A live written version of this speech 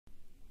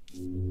Are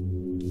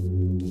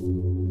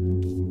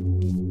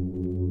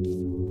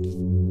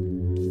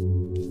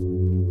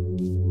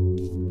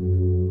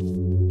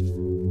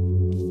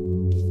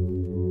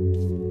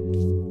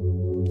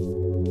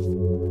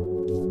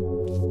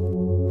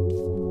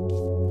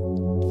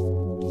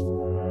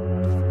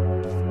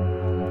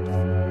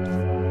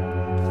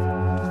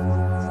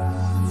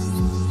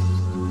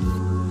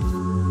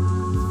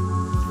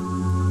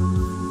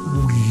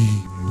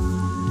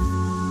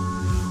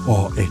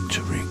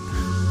entering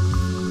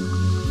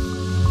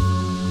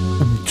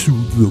into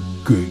the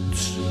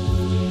gates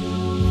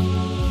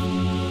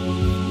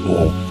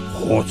of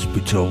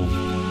Hospital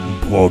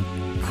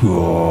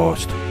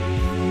Podcast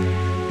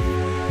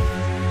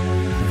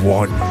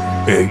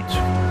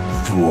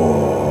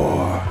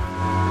 184.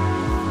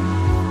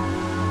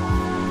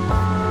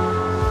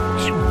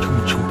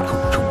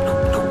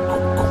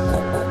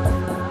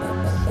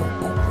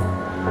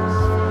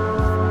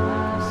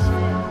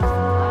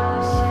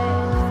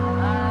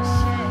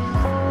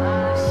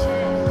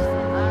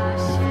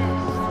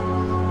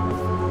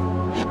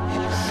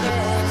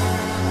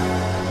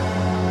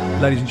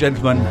 Ladies and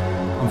gentlemen,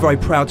 I'm very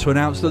proud to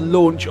announce the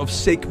launch of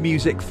Sick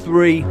Music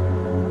 3.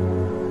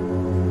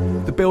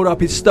 The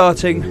build-up is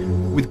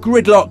starting with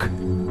Gridlock.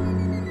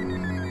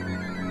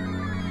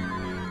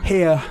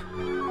 Here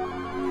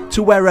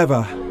to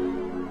wherever.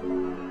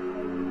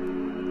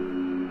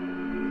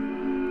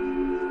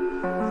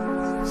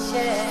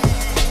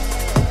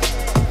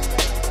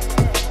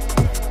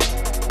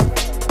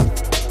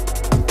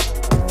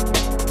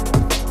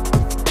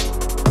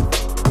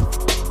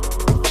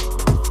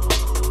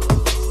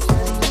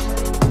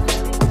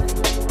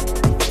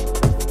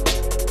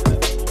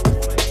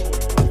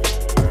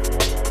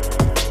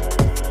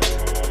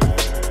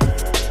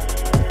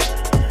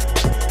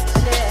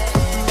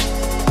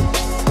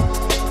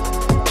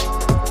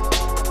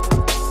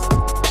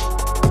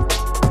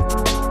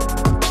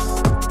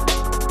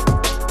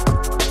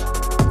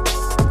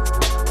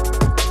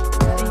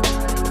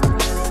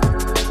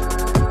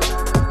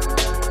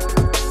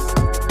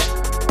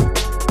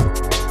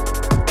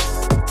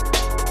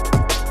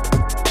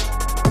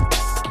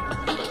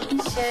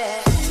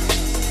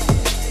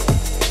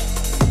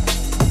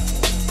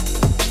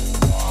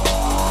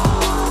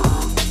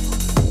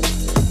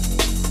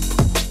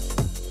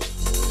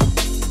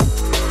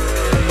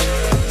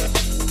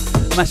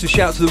 Massive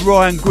shout to the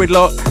Ryan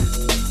Gridlock,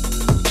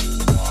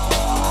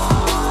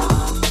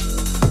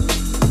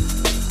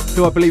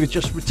 who I believe has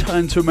just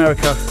returned to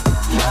America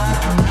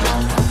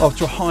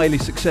after a highly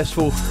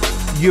successful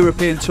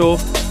European tour.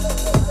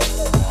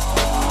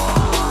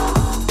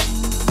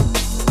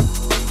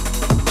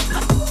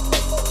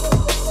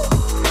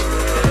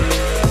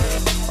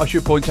 I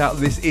should point out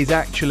that this is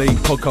actually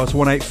podcast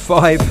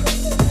 185,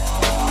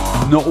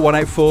 not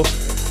 184.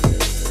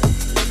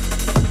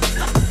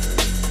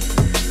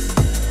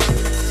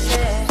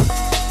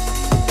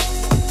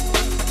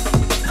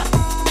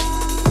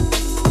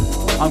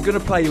 I'm going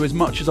to play you as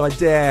much as I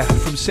dare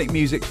from Sick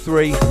Music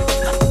 3. I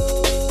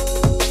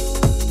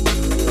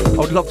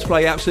would love to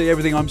play absolutely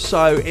everything. I'm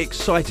so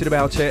excited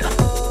about it.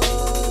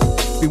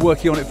 Been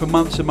working on it for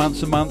months and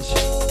months and months.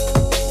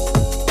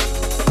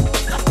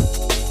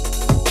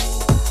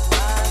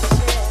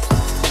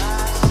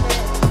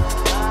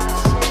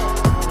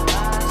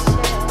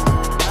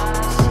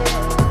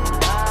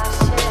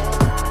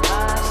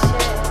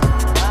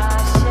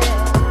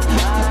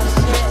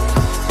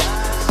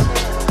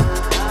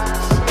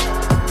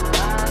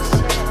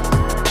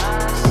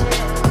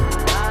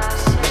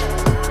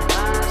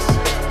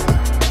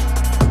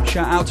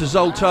 Shout out to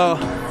Zoltar.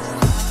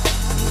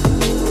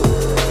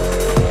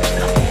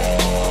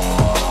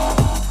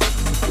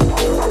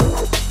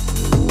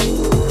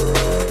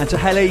 And to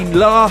Helene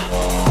La.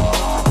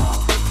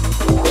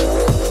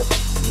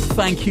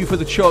 Thank you for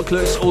the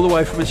chocolates all the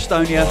way from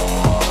Estonia.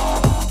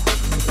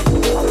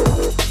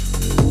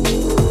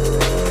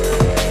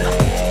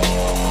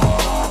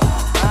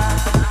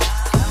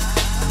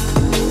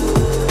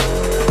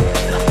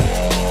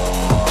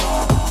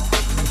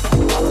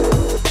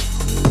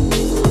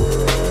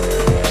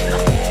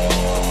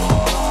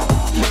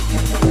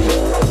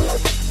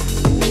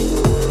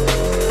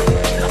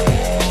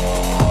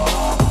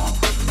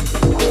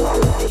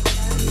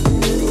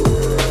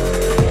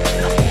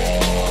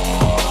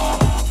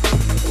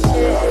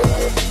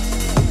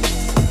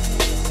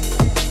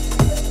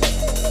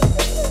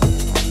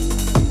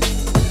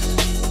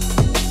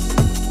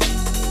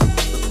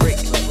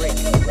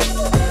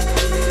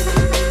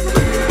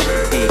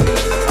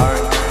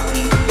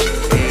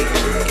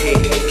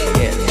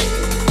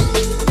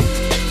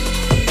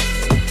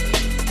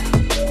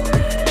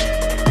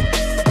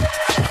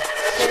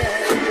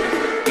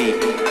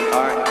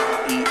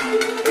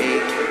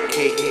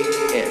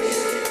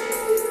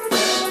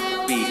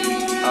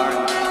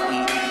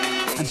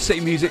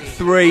 Sick Music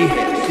 3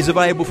 is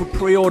available for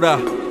pre-order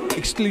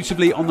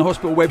exclusively on the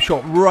Hospital web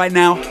shop right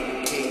now.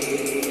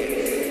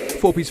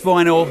 4-piece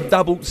vinyl,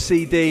 double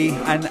CD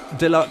and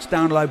deluxe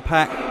download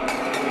pack.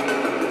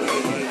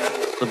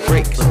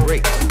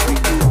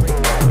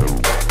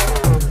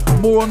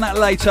 More on that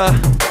later.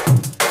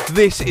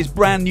 This is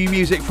brand new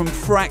music from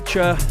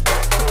Fracture.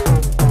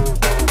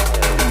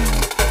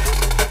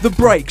 The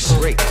Breaks.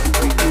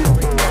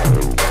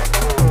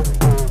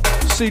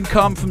 Soon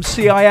come from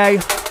CIA,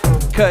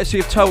 courtesy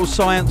of Total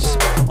Science,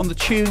 on the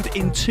Tuned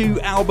in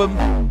 2 album.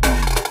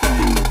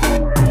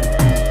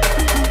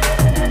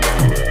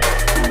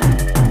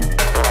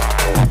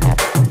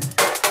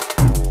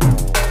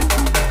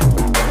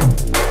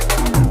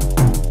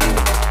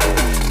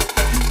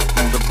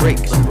 The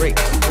Breaks.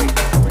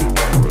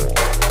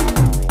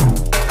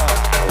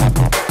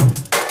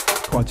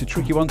 Quite a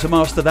tricky one to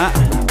master that.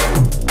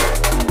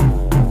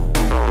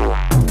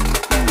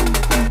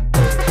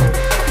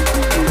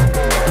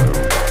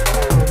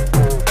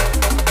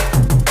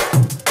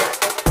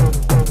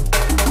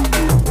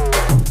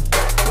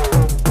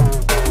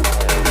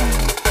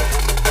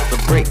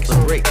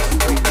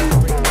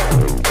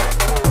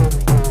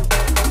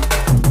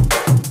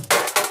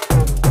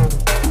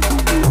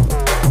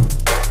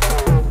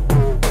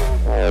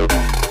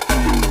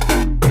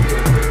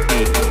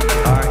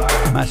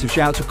 Massive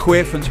shout to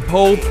Quiff and to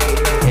Paul,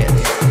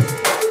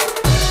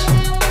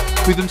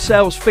 who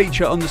themselves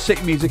feature on the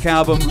Sick Music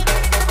album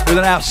with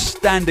an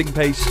outstanding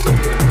piece.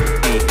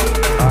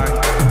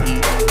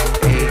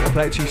 I'll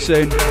play it to you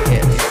soon.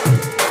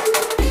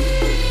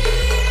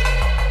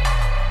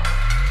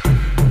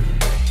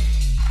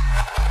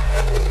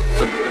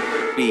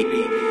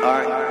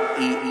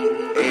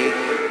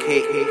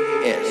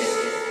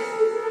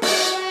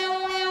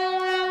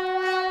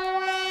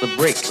 The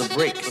Breaks. The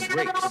Breaks.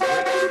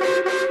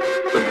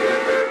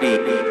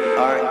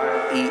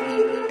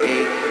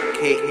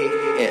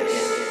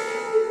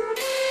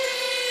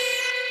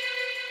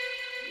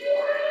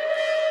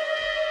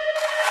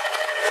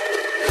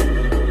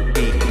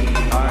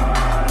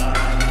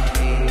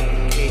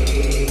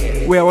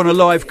 We are on a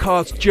live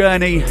cast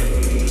journey.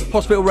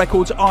 Hospital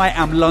Records, I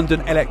Am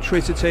London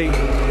Electricity.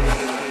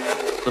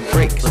 The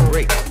Breaks.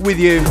 With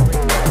you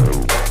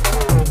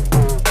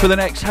for the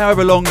next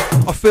however long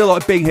I feel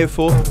like being here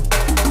for.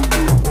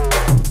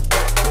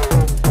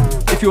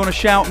 If you want to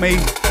shout me,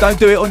 don't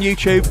do it on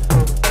YouTube.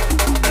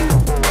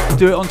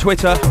 Do it on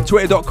Twitter,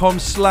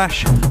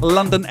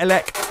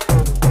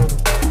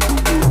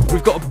 twitter.com/LondonElec.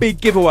 We've got a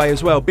big giveaway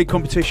as well, big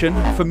competition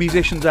for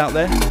musicians out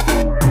there.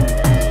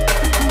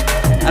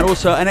 And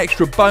also an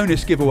extra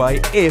bonus giveaway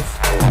if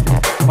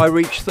I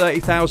reach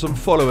 30,000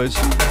 followers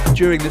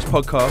during this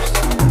podcast.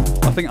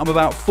 I think I'm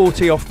about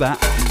 40 off that.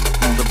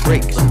 The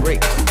Breaks.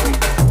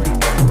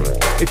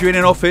 If you're in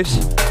an office,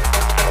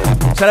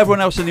 tell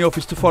everyone else in the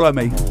office to follow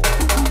me,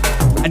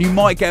 and you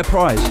might get a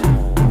prize.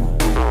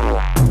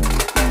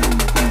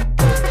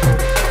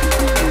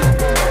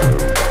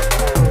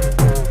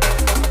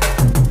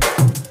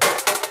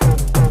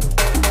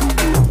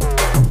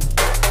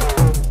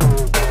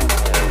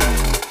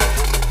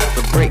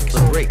 The Breaks.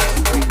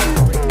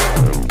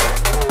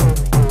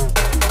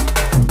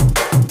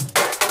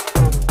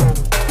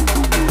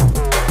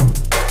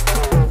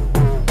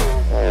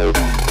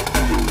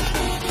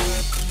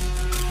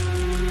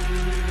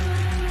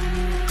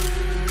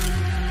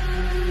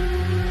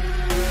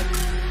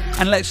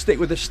 And let's stick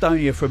with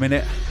Estonia for a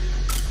minute.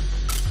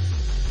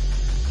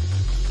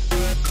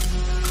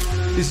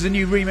 This is a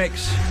new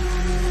remix.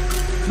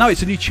 No,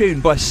 it's a new tune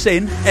by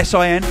Sin,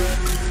 S-I-N.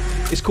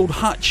 It's called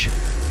Hutch.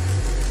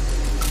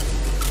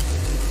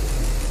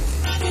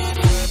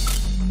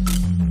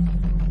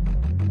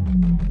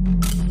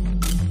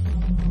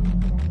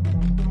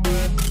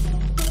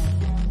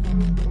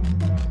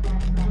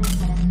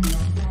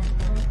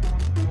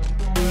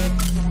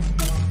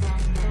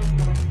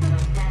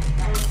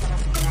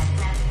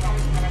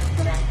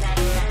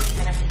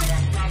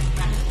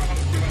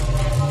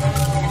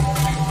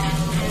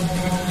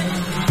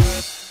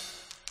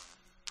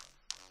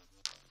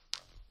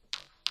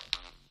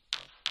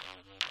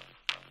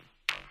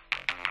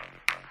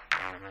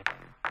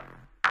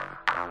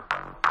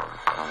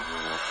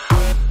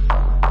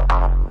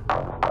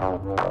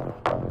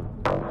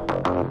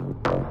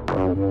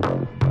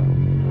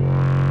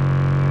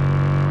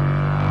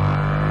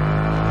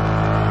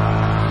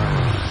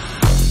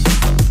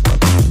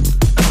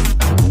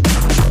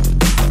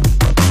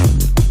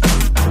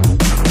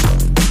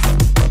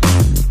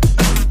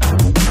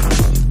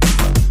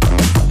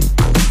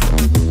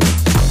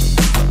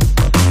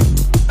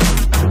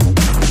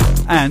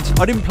 And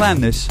I didn't plan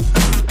this.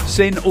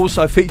 Sin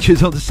also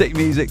features on the Sick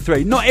Music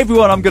 3. Not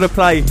everyone I'm going to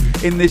play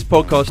in this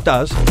podcast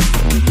does,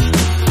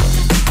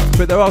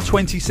 but there are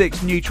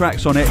 26 new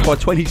tracks on it by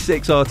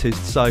 26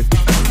 artists, so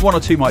one or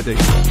two might do.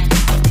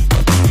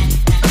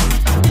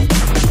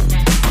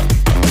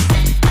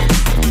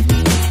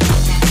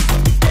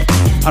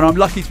 And I'm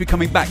lucky to be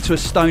coming back to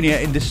Estonia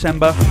in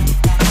December.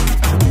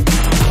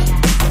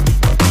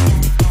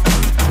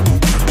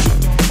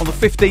 On the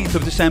 15th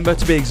of December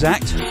to be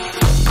exact.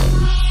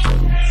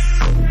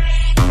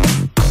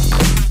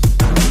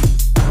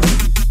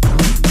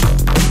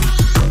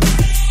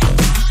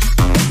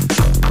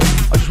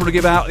 I want to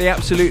give out the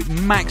absolute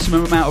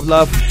maximum amount of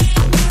love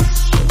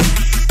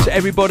to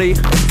everybody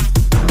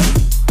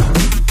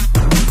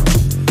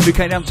who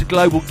came down to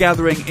Global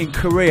Gathering in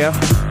Korea,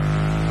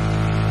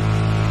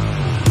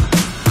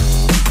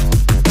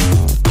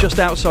 just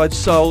outside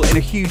Seoul in a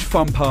huge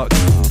fun park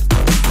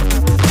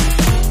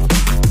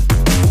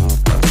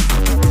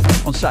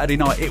on Saturday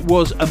night. It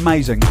was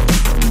amazing.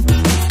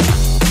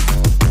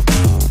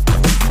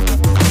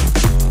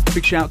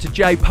 Big shout out to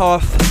Jay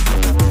Path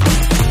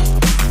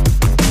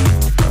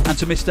and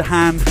to Mr.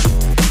 Han.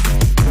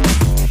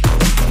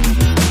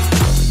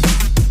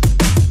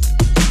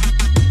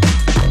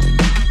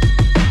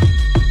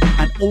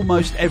 And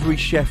almost every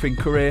chef in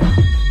Korea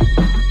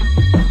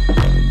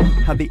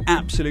had the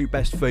absolute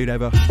best food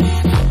ever.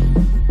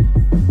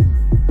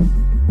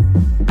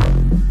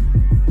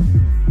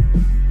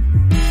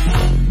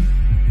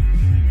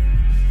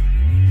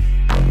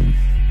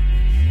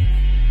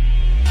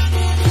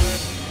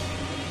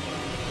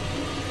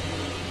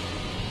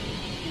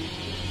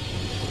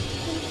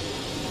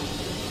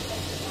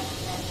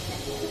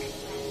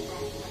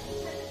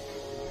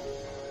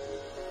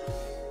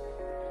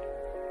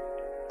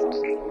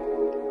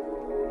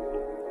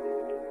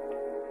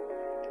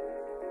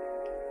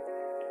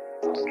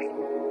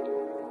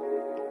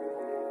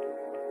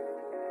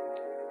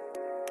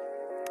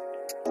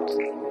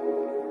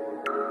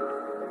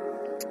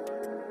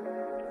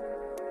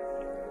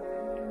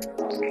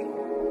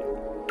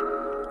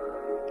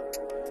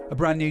 A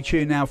brand new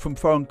tune now from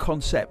Foreign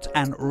Concept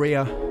and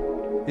Ria.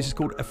 This is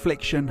called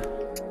Affliction.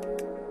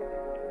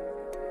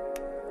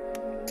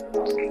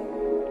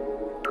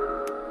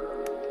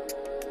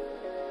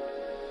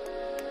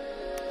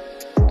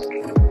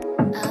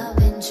 I've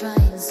been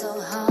trying so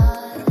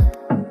hard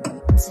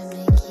to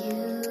make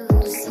you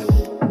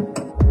see.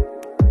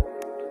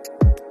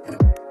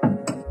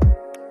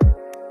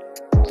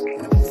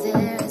 If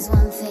there is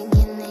one thing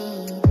you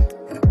need,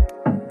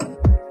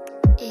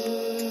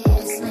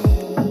 it's me.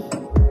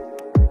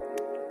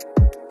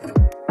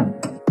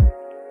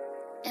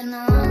 And the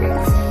one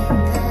thing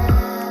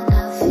that I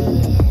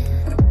fear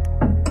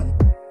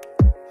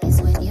is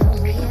when you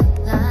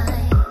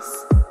realize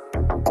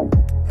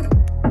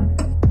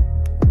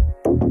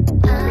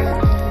I'm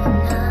another girl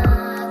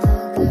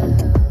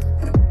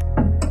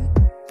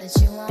that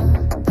you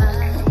want by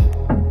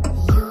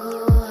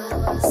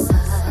your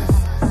side.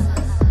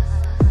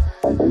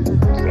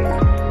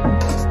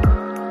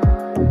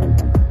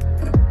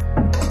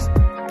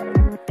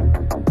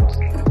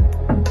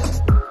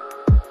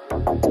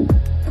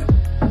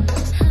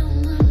 How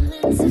am I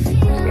meant to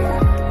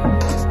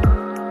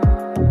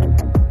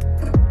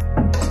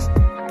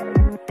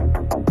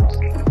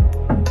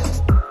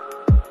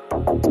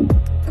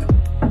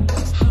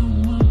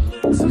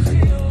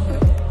feel?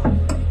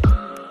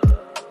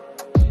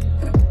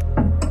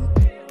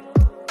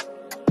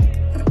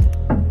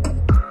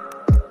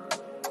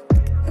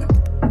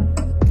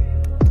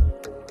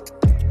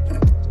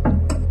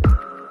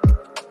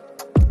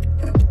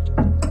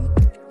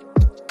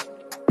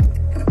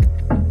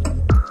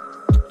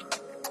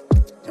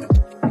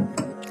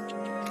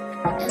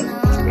 And the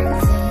one thing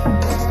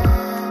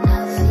that I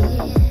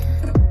fear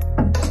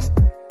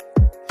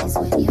is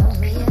when you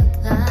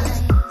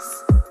realize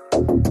I'm another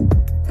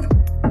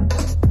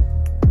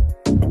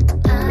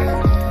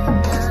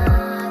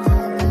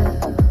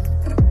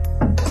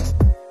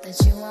girl that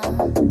you want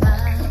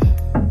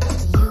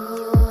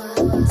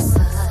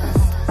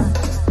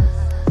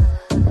by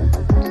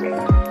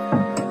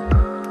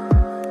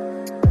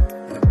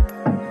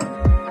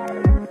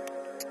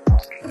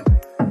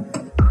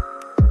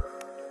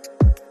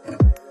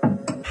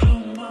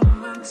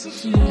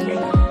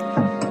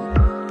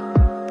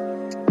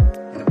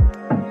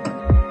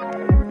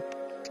your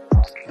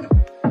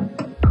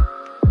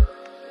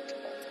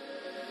side.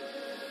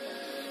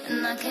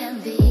 And I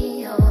can't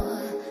be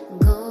your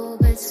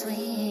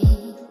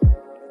go-between.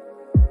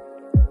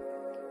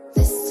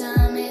 This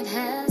time it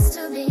has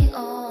to be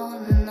all or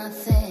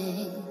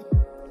nothing.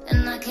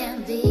 And I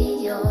can't be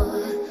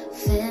your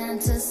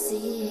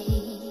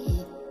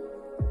fantasy.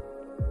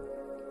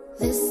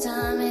 This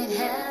time it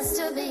has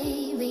to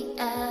be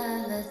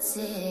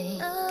reality.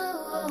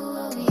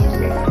 Oh,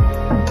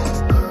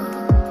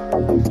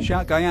 you.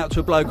 Shout going out to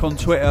a bloke on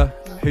Twitter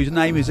whose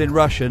name is in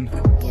Russian.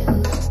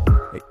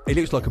 He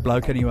looks like a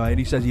bloke anyway, and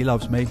he says he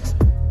loves me.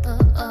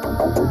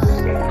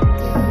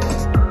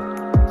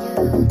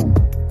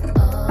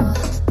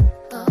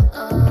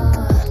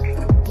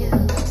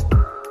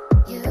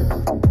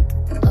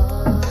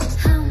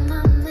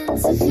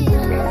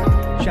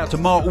 Shout out to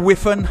Mark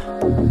Whiffen.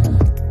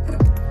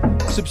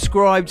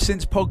 Subscribed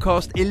since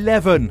podcast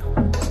 11.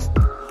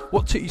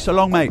 What took you so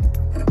long, mate?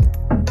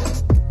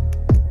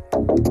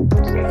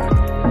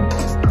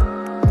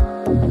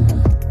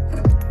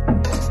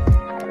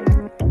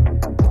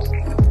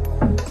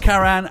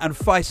 Karan and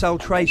Faisal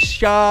Trey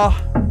Shah,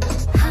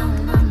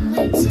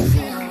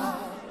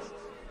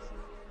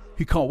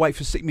 who can't wait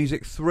for Sick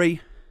Music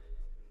 3.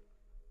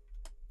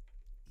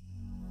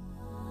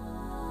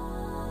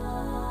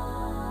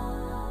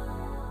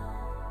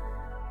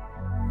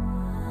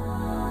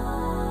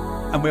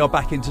 And we are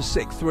back into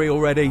Sick 3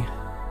 already.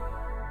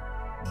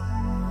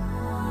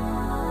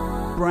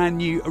 brand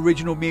new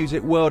original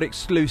music, world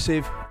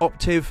exclusive,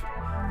 Optiv.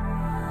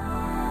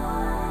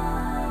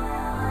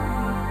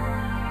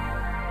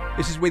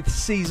 This is with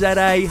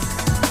CZA.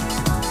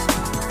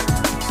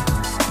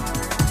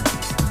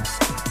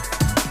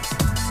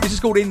 This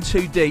is called In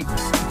Too Deep,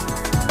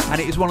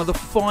 and it is one of the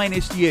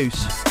finest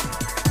use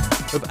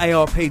of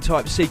ARP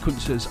type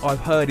sequencers I've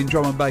heard in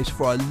drum and bass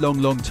for a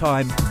long, long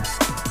time.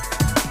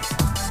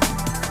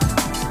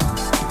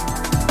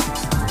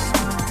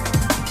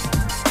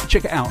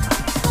 Check it out.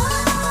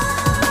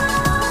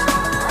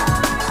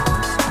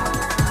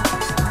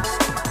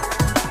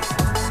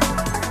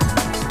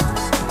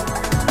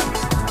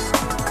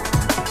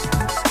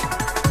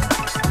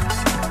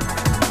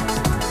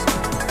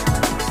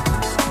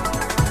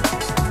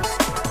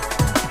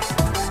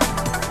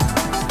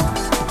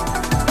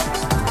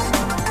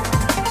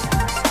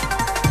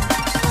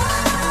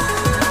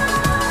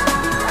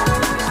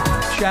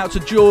 Shout out to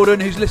Jordan,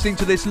 who's listening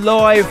to this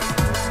live.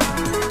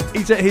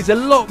 He's at his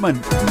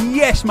allotment.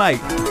 Yes, mate.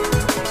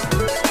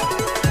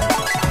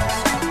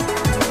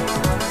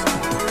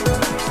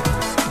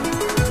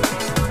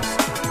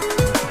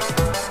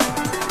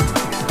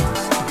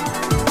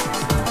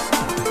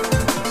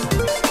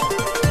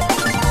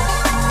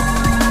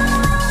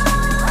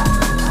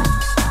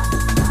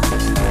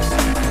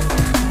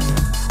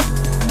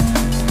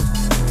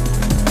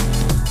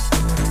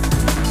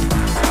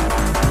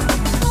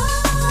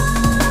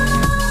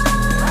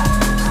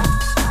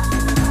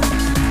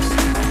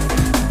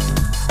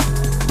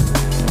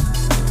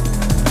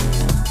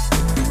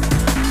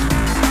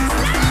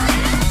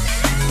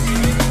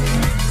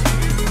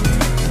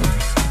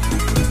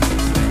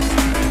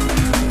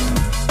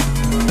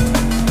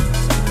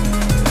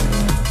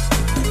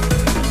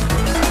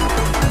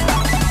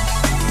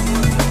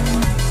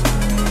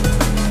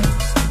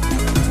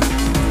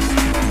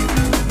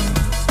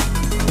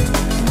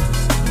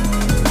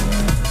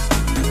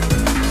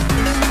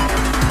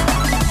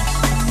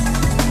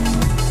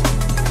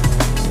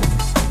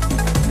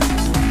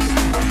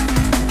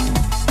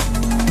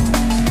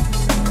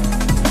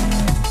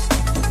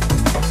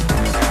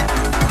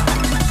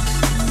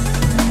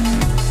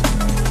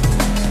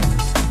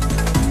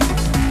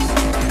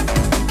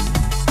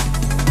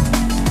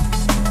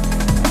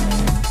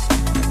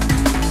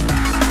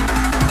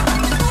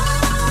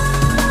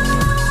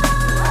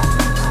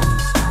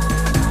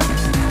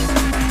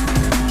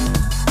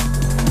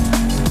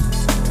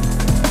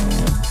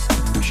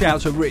 Shout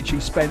out to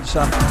Richie Spencer.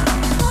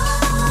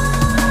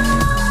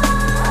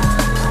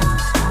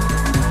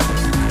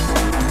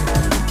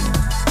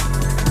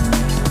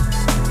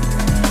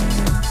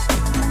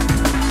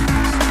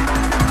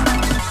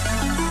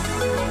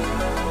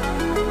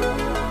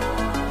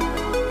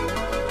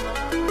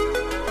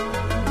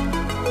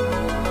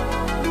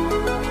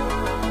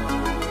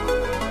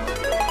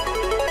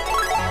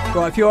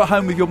 Right, if you're at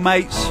home with your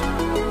mates,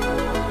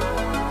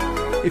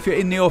 if you're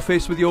in the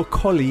office with your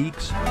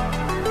colleagues,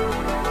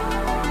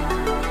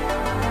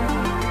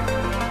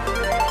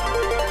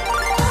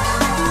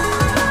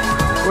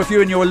 or if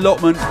you're in your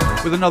allotment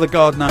with another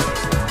gardener,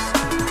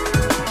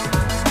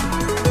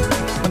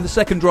 when the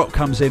second drop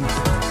comes in,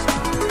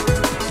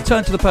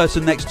 turn to the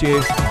person next to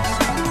you,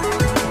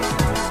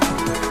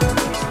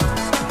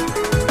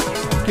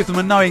 give them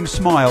a knowing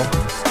smile,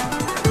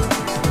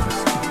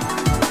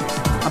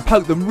 and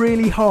poke them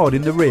really hard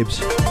in the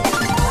ribs.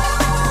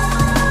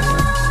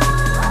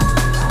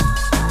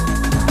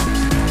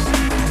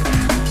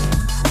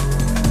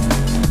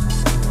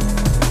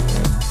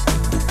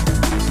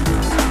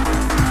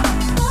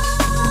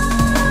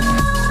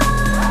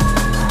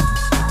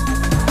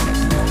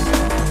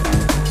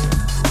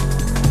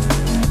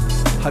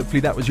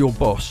 Hopefully that was your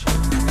boss.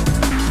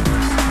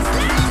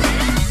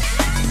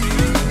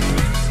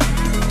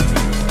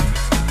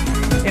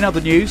 In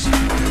other news,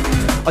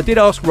 I did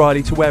ask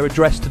Riley to wear a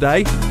dress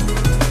today,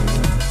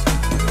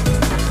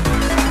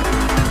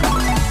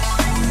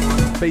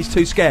 but he's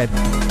too scared.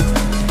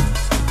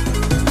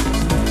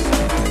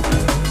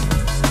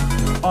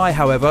 I,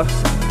 however,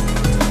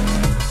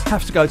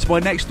 have to go to my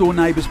next door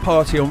neighbour's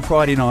party on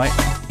Friday night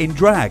in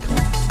drag.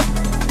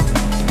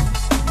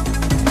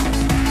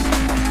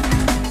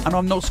 And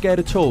I'm not scared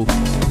at all.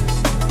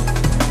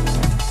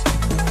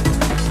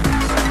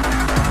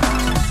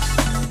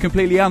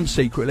 Completely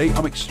unsecretly,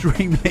 I'm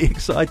extremely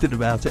excited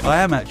about it.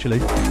 I am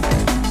actually.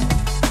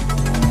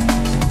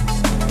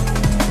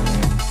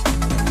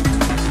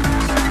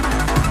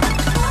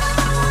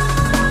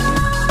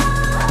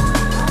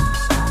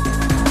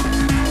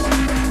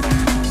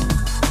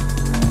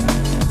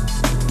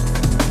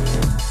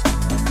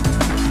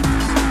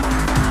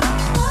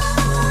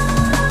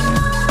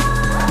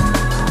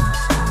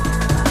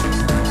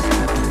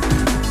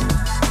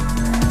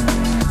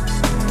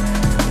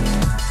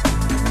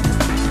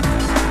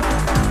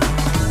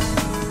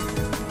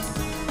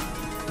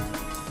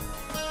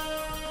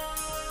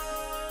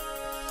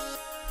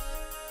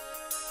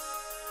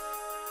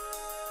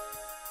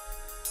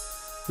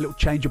 A little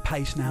change of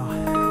pace now.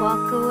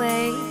 Walk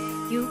away,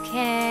 you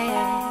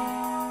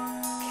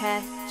can't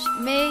catch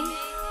me.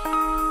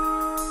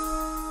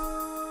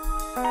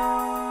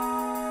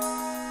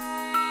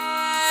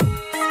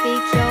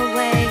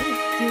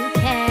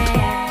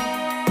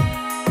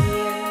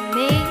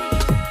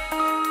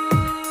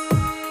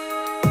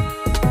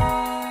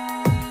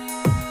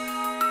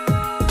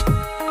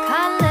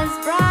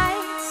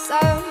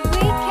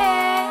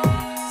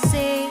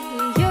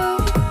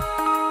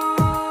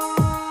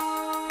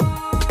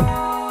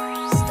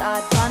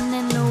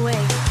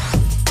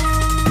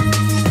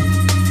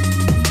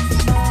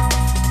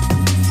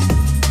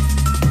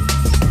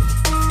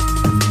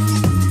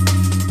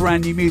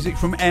 brand new music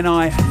from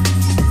NI.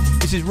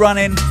 This is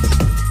Running.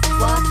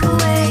 Walk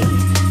away,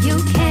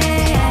 you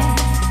can't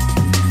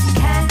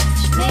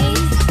catch me.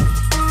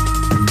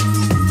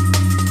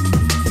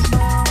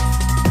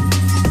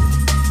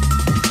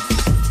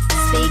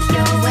 Speak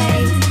your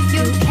way,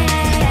 you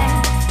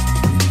can't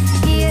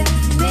hear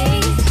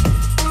me.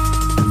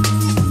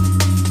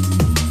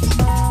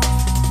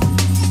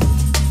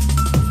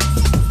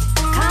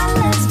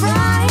 Colors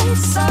bright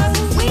so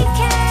we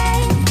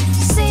can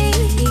see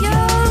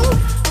you.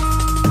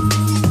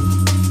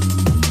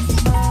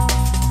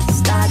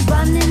 Start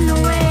running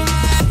away.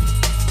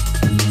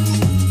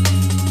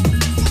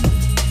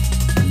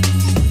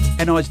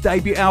 NI's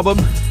debut album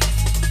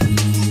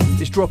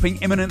is dropping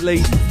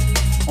imminently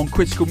on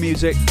Critical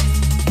Music.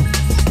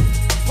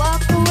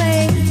 Walk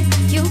away,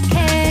 you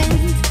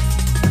can't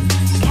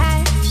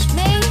catch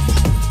me.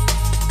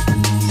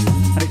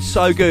 And it's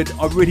so good,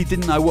 I really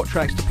didn't know what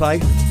tracks to play.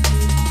 Speak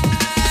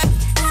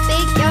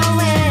your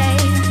way,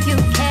 you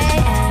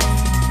can't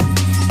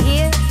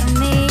hear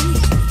me.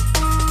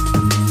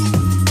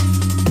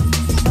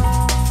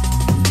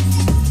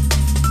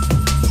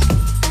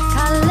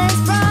 Colors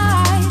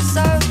bright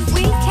so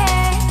we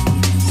can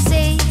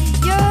see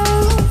you.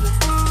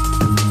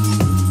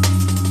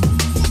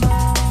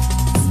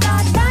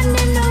 Start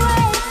running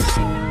away.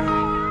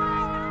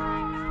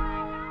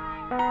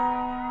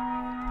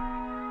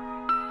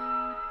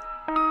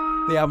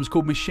 The album's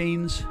called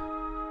Machines.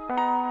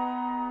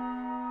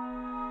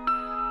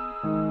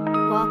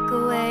 Walk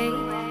away,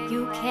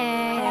 you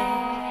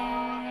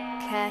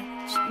can't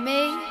catch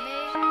me.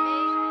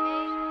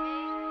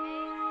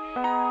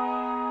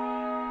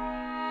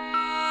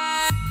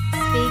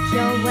 Speak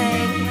your way,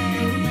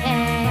 you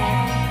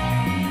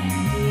can't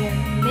hear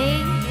me.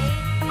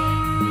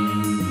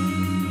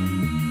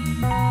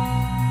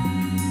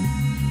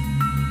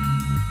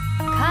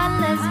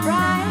 Colors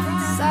bright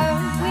so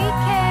we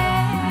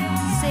can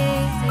see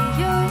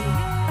you.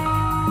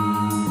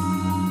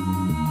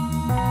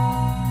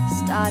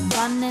 Start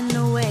running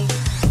away.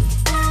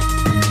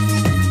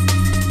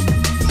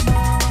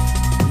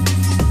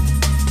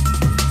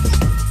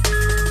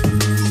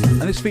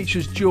 And this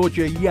features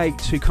Georgia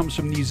Yates, who comes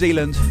from New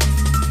Zealand,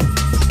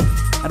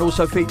 and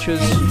also features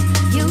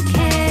You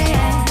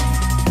can't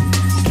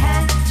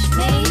catch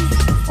me.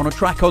 on a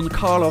track on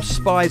Carlos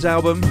Spy's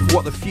album,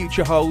 What the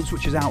Future Holds,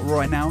 which is out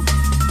right now.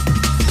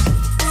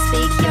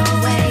 Speak your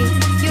way,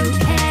 you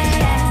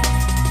can't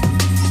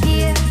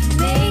hear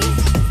me.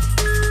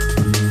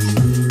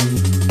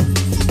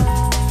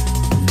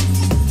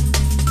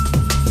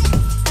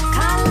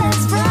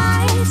 Colors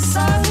bright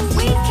so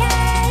we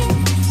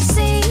can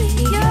see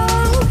you.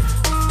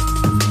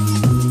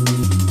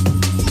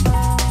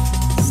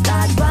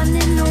 Start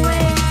running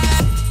away.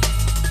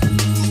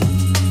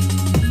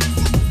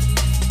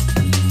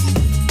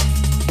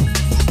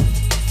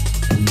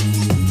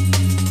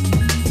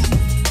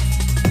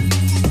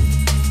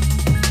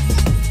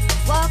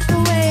 Walk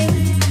away,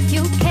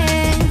 you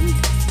can't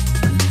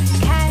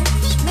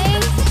catch me.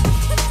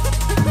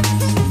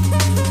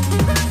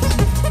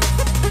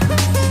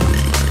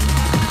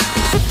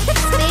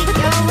 Speak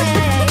your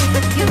way,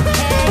 you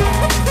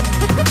can't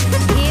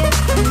hear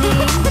me.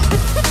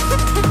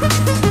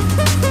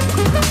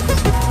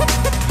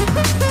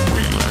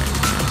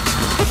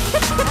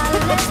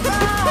 Colors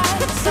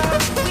bright so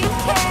we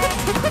can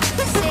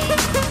see you.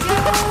 Start running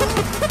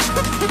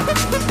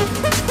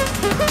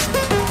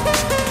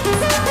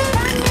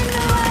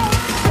away.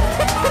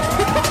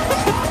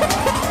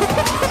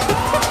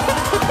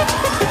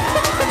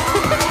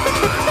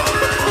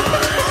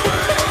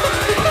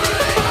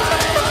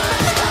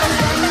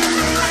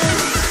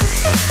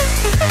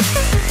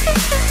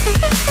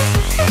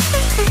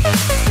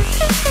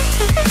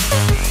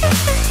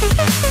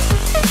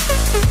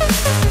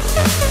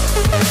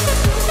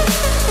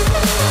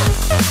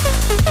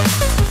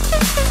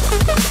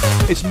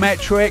 It's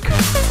Metric,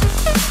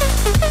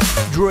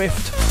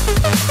 Drift.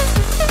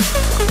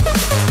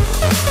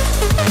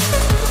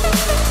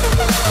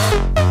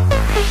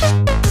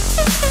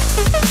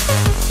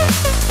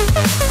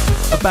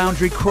 A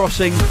boundary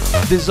crossing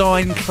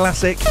design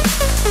classic.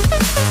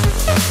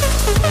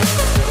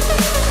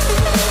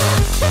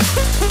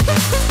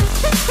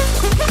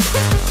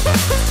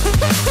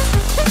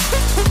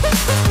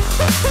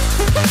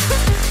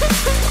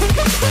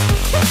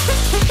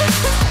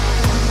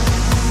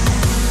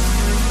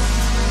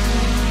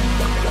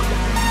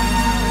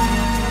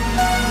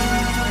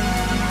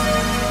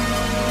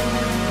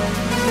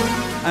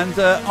 And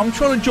I'm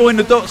trying to join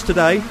the dots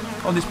today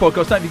on this podcast.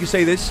 I don't know if you can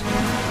see this.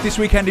 This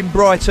weekend in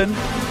Brighton,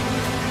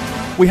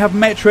 we have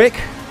Metric,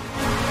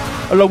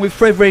 along with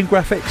Fred Rain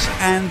Graphics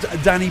and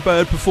Danny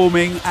Bird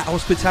performing at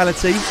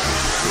Hospitality.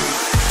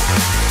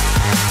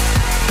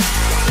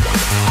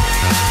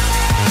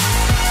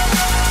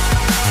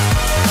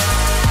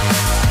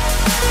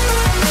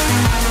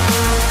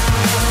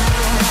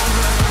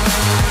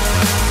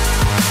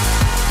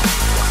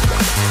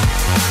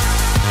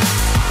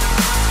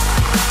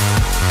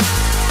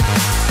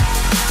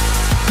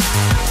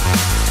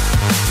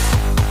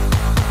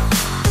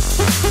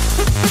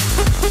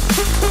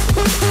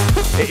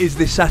 It is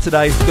this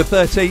Saturday, the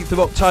 13th of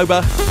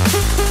October.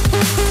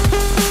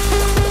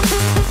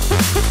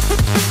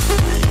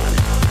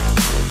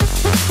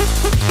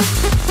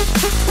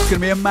 It's going to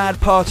be a mad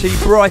party.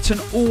 Brighton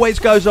always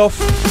goes off.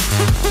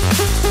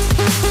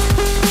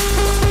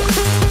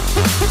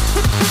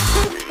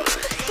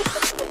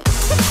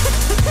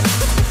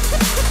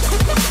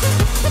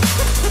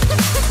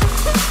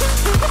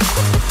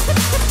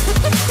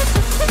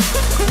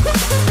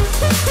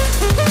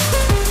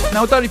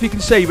 Now I don't know if you can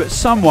see, but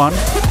someone,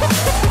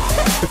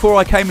 before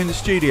I came in the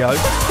studio,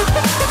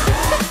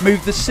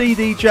 moved the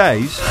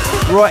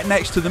CDJs right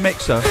next to the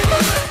mixer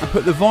and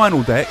put the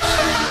vinyl decks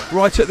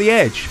right at the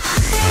edge.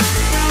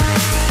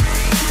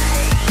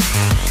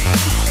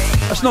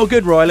 That's not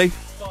good, Riley.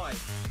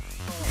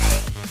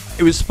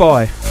 It was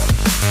Spy.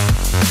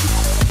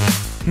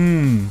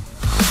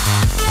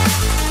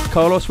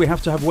 Carlos, we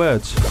have to have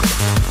words.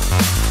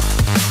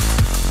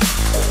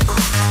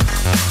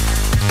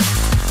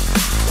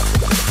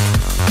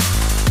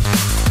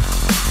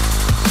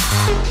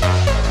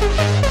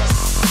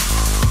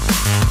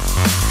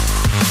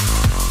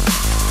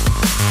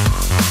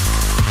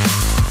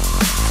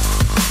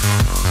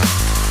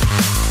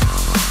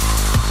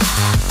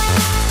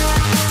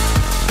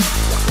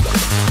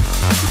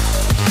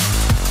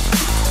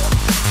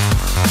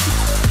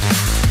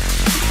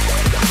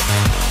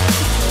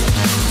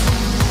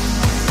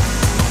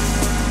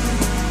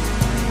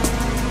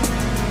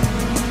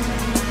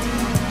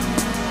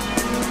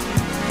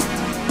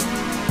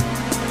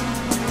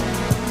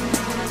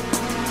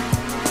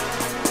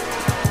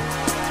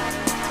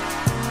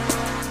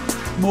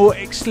 More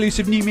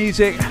exclusive new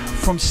music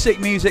from Sick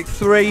Music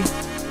 3.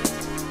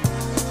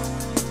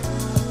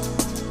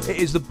 It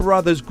is the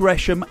Brothers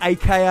Gresham,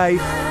 aka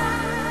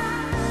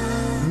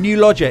New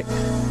Logic.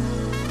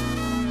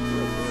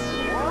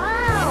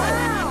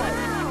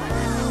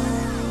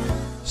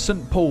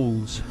 St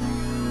Paul's.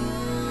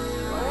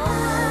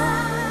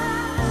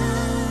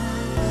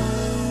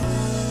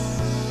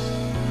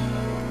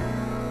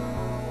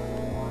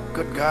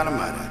 Good God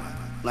Almighty,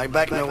 like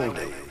back in the old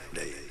days.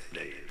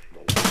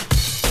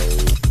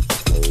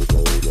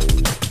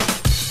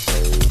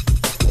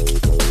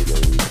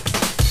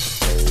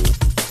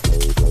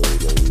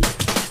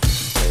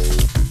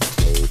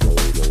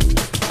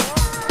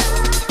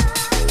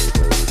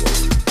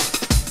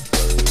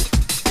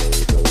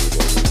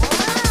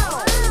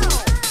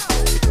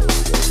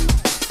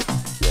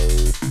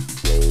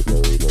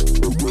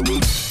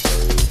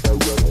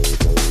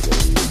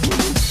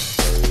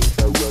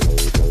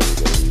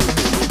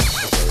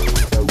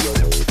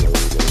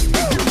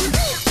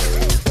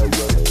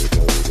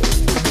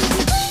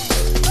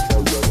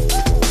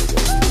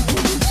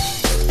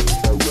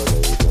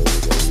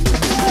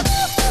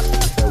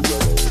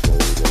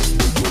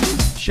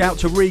 Shout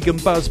to Regan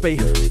Busby.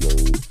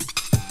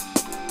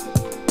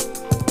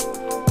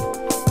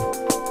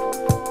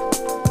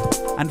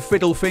 And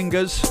Fiddle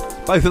Fingers.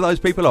 Both of those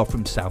people are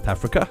from South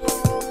Africa.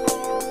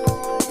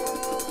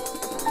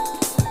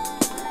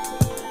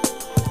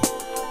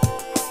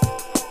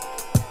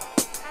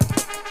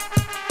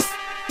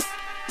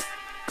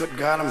 Good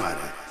God Almighty,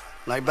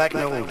 like back in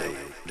the old days.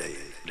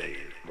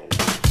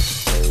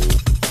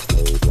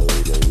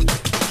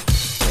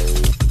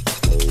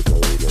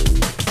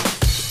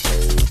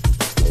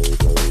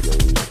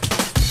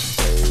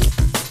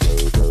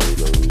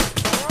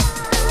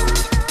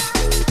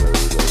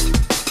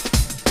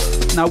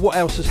 Now, what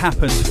else has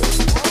happened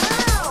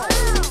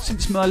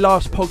since my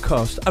last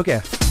podcast? Oh,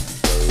 yeah.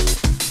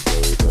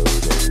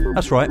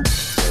 That's right.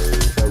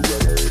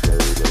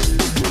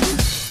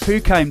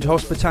 Who came to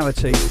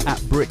hospitality at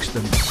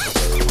Brixton?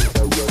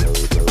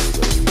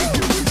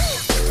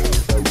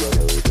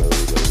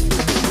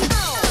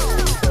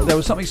 There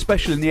was something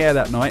special in the air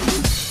that night.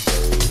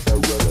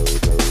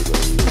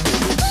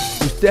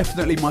 It was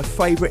definitely my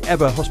favourite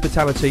ever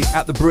hospitality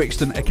at the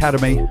Brixton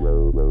Academy.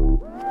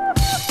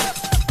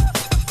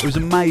 It was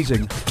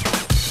amazing.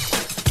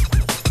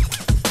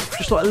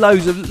 Just like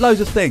loads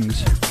of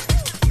things.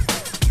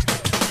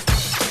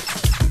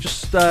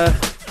 Just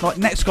like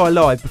Netsky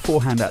Live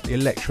beforehand at the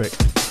Electric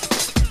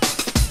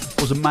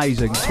was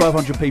amazing.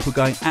 1,200 people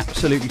going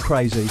absolutely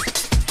crazy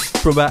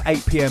from about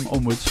 8 PM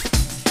onwards.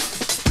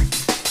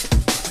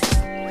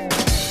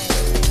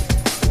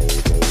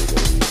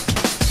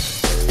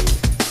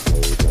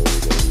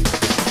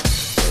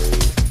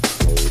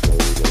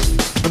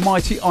 The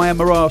mighty Ian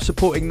Morale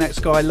supporting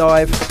Netsky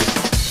Live.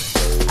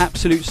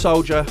 Absolute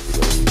soldier.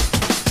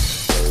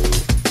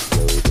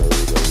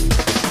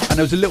 And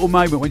there was a little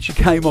moment when she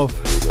came off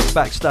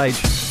backstage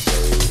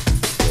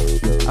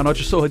and I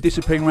just saw her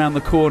disappearing around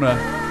the corner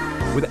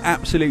with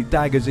absolute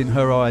daggers in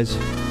her eyes.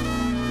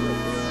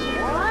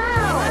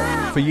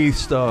 For Youth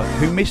Star,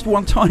 who missed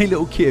one tiny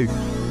little cue.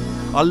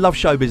 I love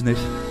show business.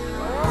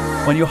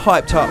 When you're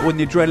hyped up, when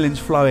the adrenaline's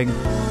flowing,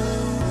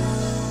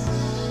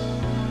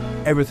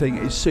 everything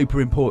is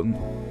super important.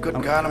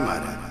 Good God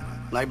Almighty,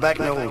 like back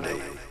in the old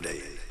days.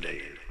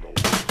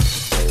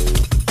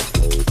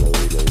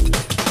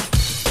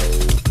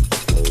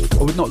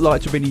 I would not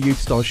like to be in your Youth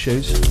Stars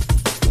shoes.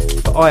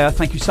 But Aya,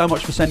 thank you so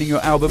much for sending your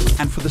album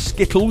and for the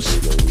Skittles.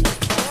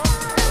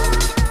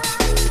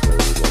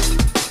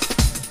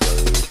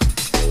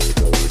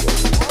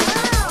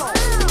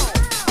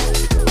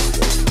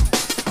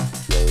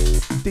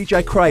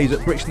 DJ Craze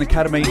at Brixton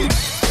Academy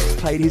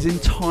played his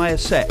entire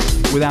set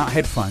without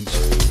headphones.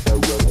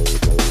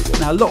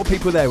 Now, a lot of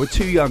people there were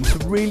too young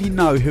to really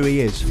know who he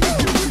is,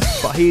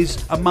 but he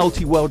is a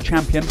multi-world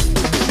champion.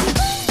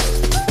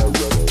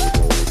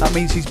 That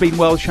means he's been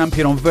world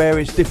champion on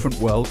various different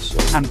worlds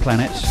and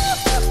planets.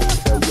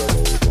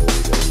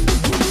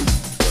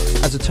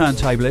 As a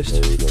turntablist,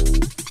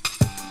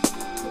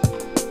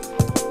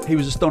 he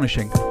was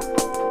astonishing.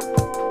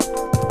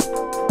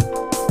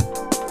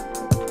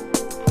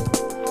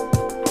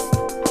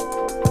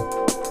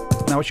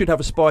 Now, I should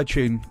have a Spy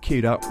tune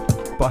queued up,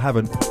 but I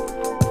haven't,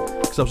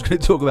 because I was going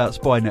to talk about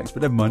Spy next,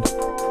 but never mind.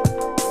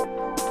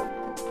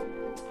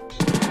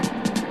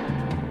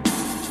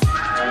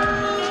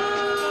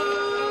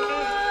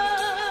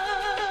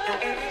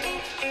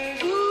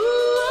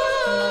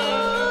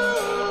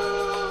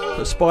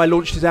 But Spy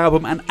launched his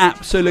album and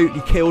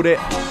absolutely killed it.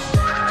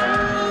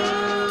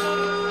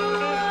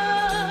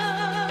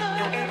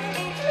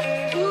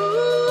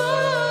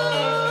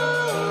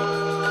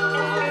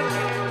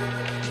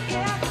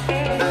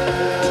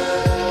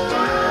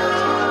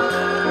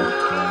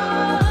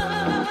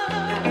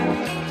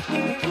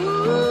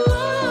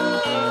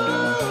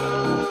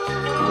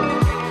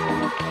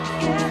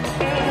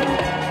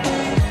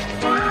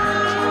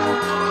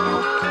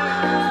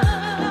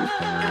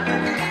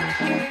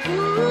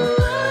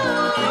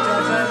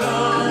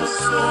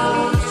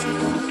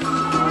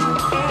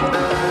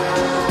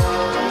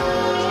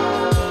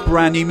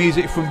 Brand new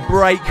music from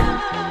Break.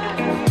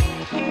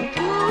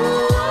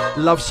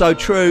 Love So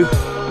True.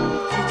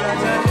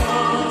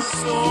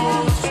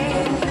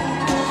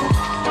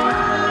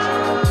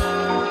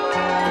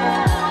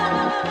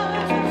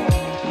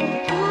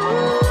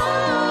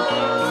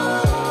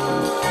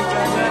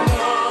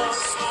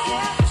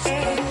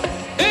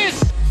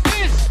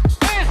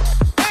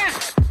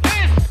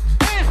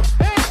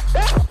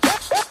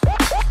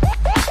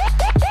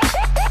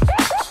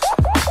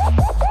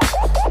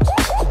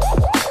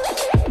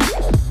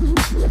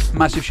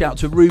 Massive shout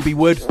to Ruby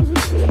Wood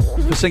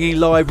for singing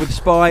live with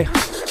Spy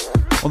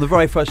on the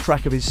very first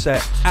track of his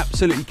set.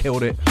 Absolutely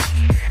killed it.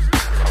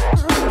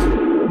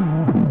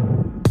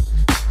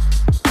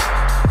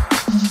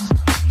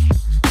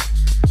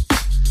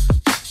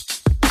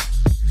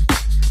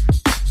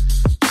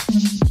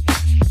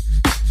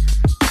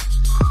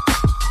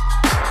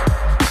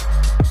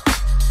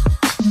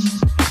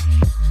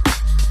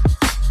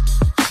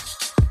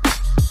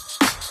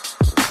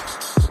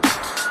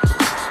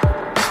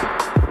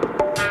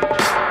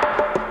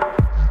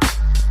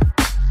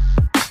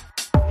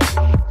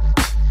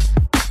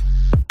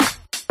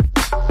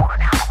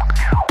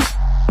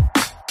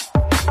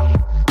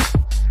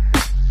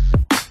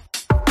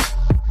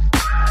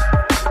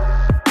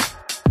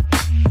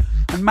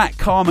 Matt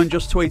Carman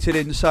just tweeted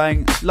in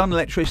saying London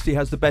Electricity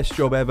has the best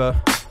job ever.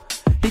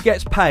 He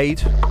gets paid.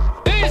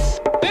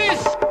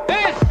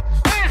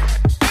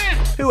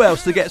 Who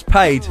else that gets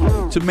paid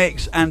to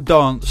mix and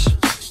dance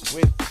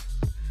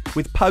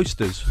with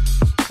posters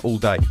all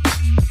day?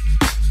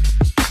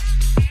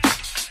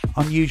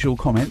 Unusual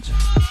comment.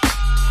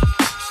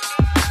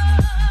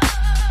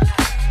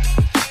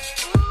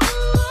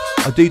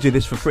 I do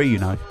this for free, you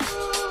know.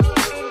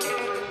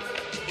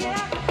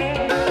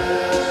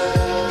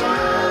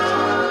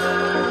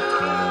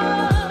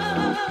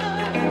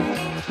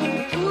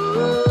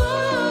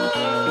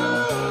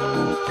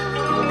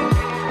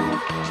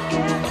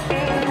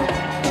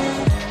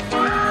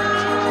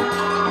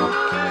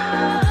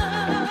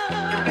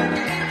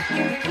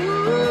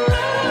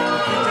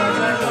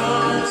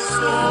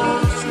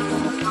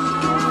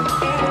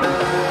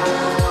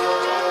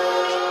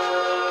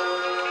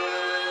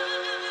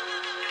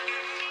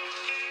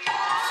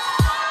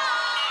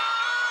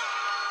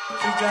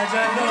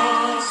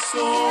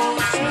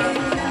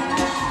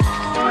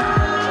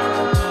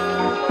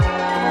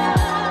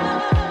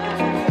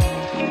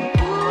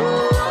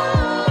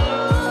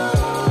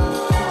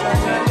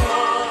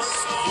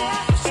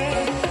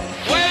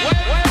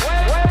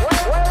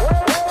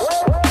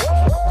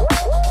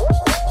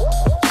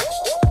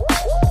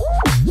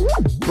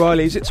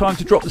 Riley, is it time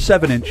to drop the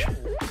 7-inch?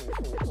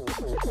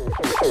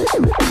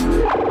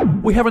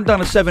 We haven't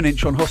done a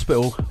 7-inch on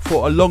Hospital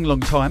for a long, long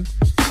time.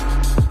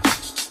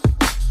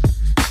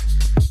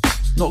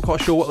 Not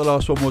quite sure what the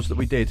last one was that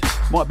we did.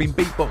 Might have been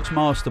Beatbox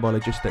Master by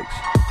Logistics.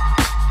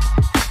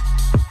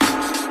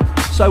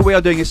 So we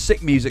are doing a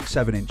Sick Music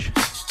 7-inch.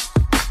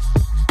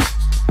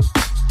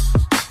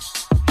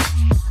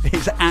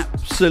 It's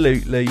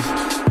absolutely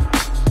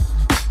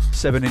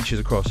 7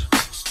 inches across.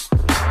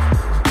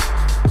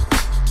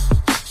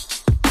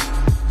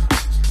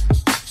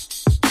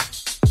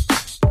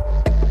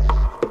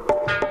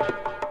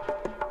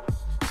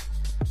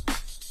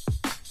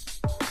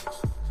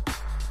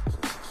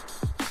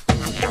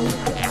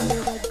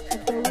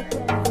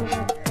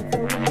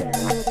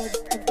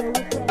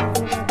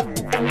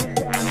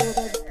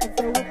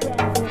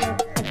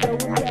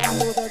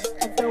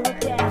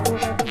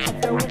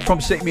 from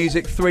Sick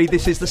Music 3.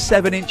 This is the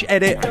 7-inch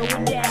edit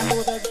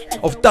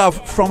of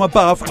Dove From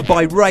Above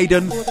by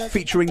Raiden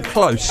featuring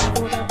Close.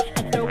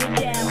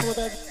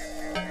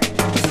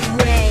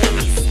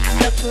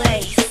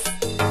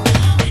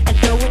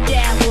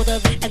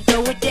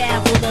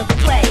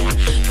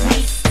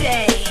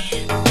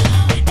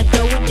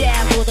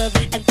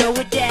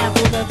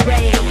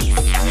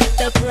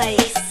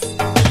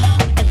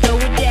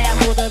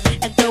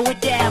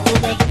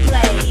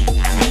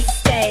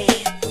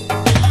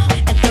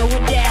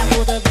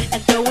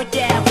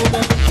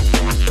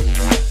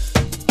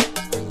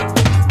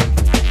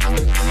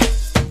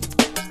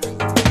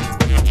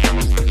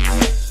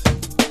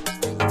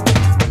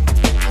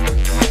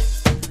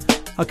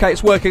 Okay,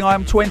 it's working. I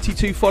am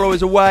 22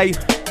 followers away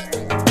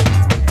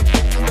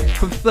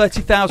from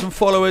 30,000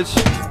 followers.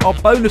 Our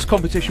bonus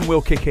competition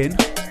will kick in.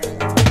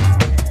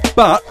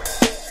 But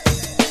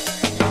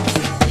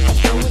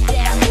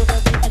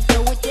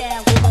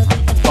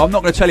I'm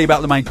not going to tell you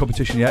about the main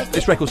competition yet.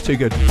 This record's too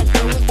good.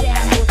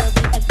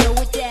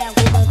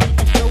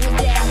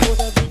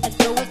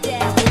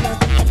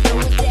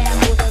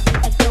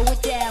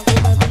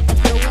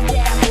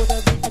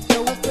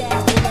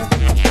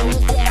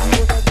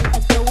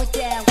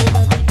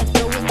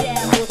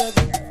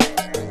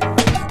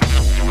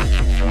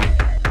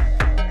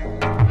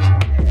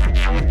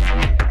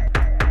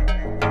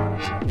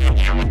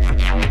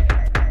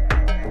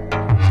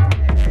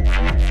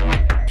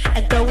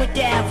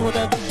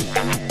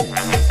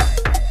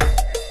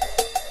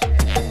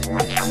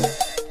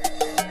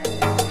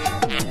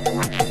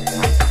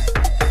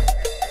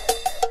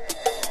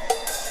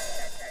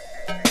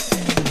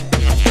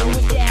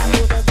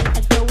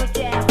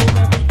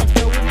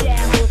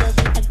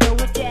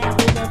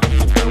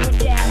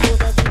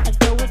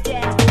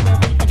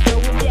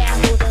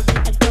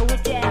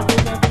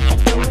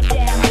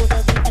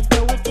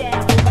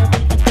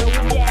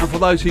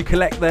 Those who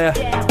collect their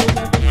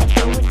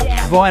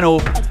vinyl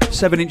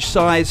 7-inch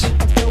size,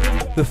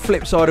 the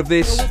flip side of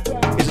this is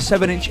a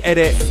 7-inch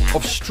edit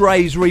of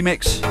Stray's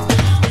remix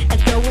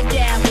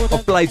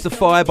of Blaze the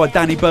Fire by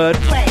Danny Bird,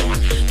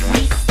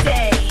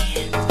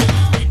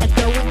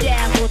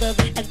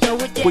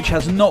 which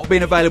has not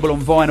been available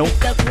on vinyl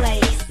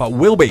but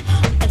will be.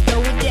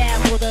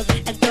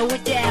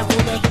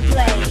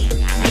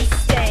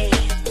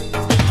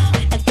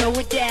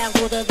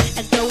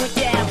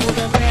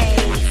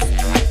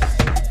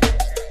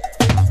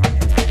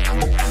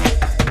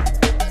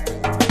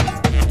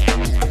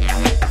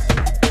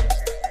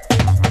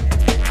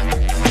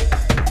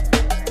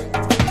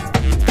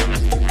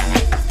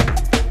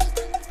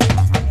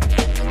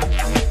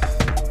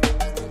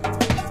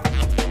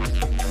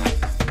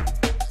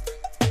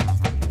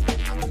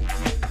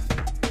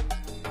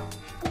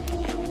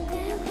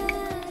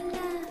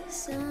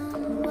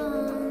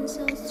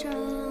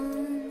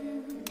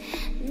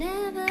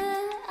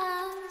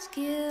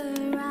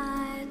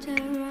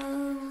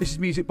 This is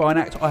music by an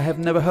act I have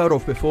never heard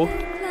of before.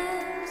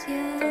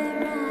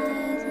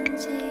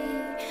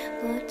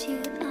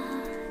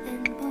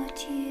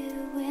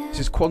 This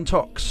is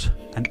Quantox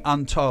and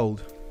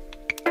Untold.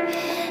 No,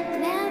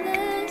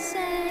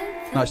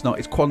 it's not.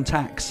 It's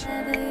Quantax.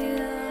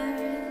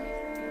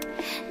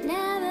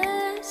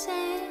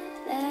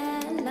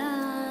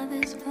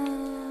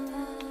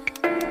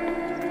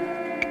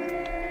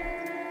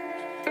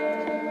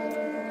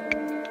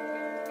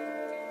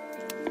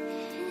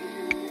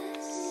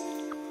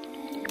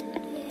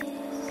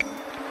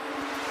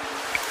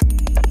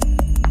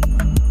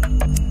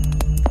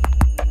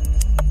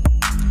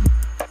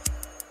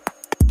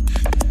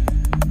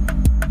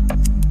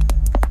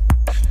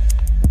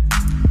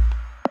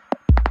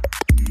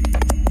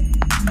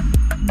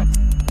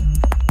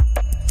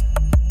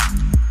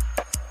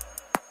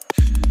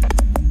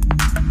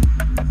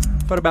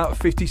 Got about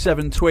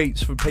 57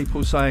 tweets from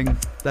people saying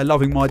they're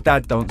loving my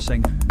dad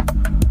dancing,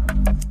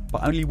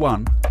 but only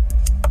one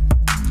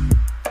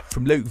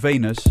from Luke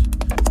Venus,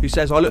 who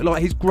says I look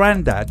like his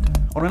granddad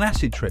on an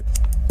acid trip.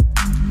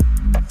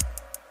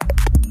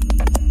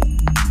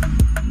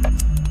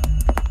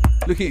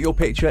 Looking at your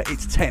picture,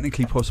 it's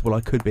technically possible I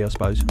could be, I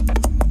suppose.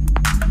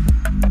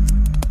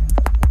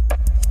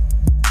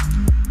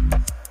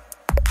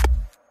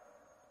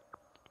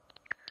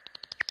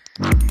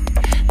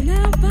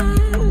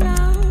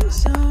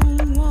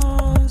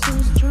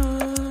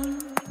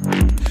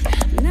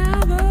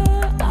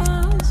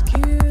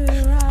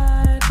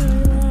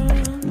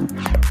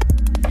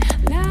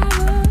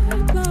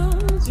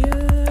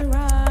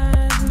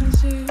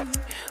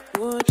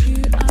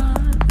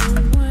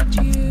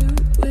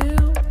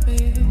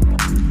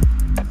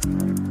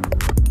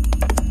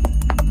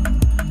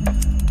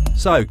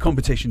 So,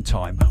 competition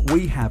time.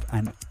 We have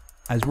an,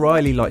 as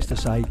Riley likes to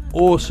say,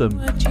 awesome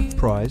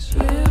prize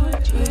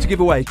to give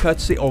away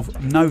courtesy of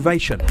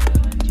Novation.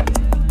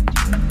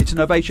 It's a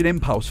Novation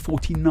Impulse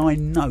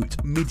 49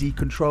 note MIDI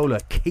controller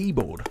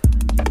keyboard.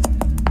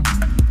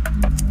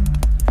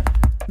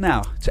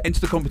 Now, to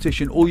enter the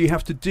competition, all you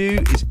have to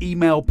do is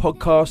email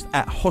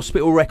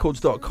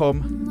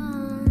podcast@hospitalrecords.com.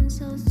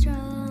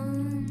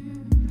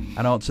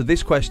 and answer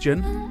this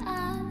question.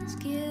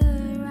 Ask you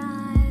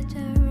right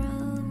or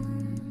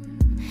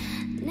wrong.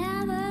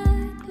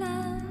 Never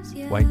close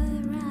your Wait.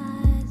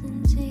 eyes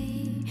and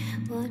see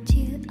what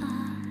you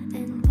are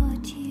and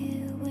what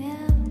you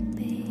will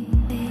be.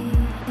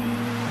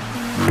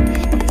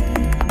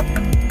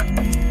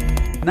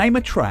 Name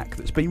a track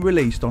that's been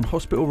released on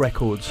Hospital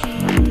Records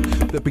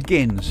that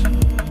begins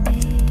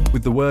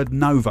with the word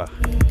Nova.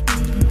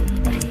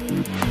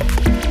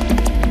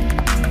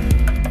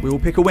 We will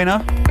pick a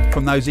winner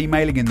from those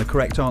emailing in the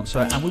correct answer,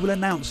 and we will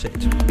announce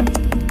it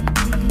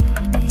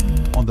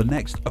on the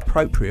next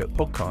appropriate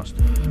podcast.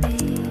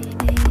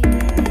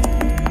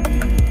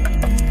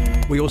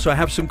 We also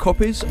have some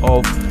copies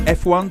of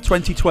F1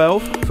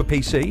 2012 for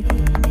PC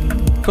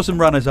for some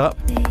runners-up.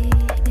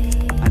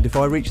 And if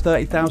I reach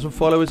 30,000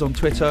 followers on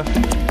Twitter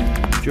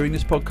during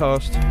this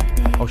podcast,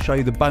 I'll show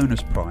you the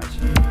bonus prize.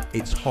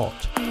 It's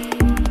hot.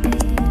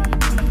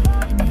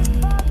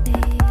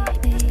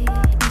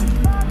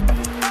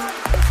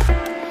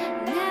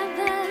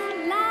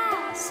 Never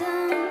lost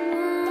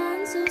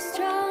someone so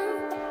strong.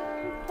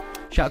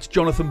 Shout out to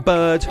Jonathan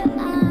Bird.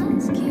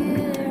 Ask you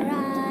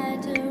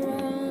right or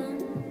wrong.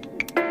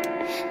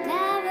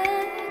 Never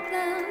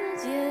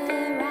close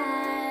your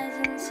eyes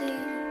and see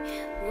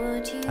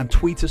what you And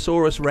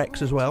Tweetosaurus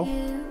Rex as well.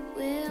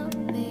 will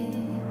be.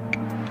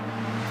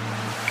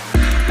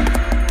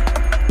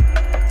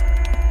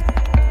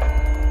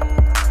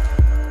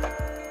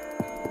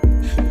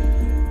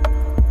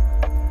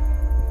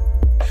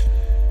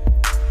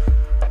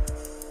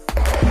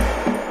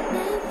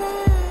 Never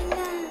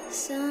lost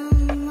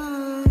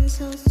someone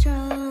so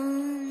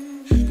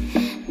strong.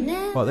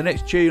 Never Right, the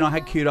next tune I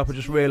had queued up, I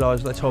just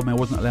realised they told me I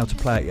wasn't allowed to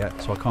play it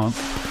yet, so I can't.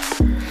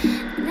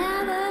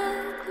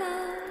 Never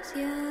close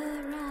your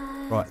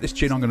eyes. Right, this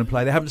tune I'm going to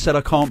play. They haven't said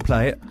I can't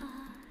play it,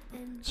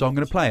 so I'm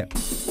going to play it.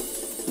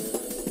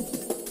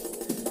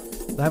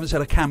 They haven't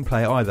said I can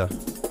play it either.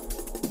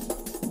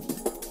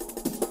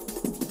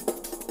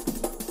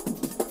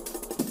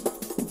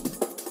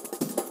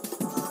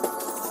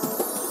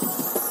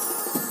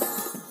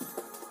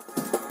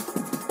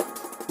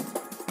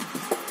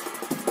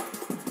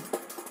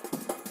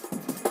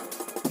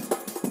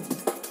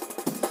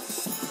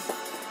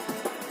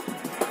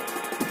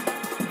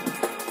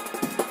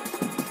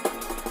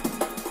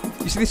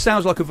 You see, this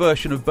sounds like a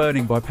version of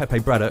Burning by Pepe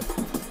Braddock,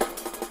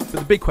 but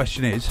the big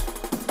question is,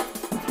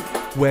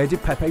 where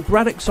did Pepe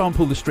Braddock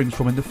sample the strings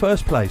from in the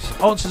first place?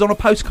 Answers on a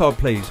postcard,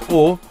 please,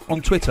 or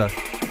on Twitter.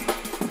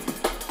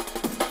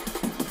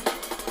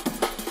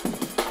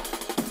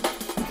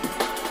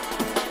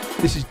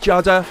 This is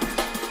Judder,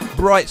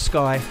 Bright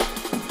Sky.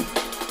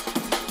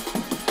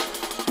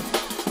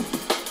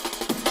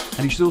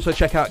 And you should also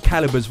check out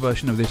Caliber's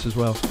version of this as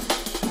well.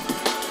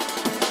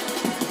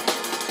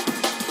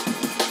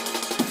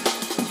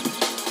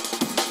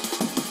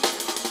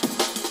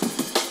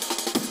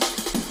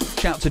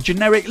 Shout out to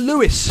Generic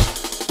Lewis.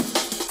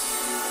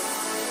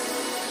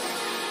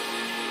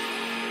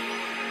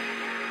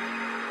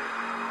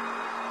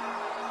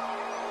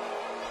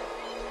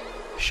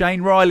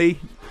 Shane Riley.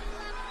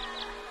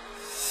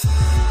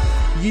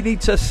 You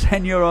need to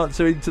send your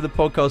answer into the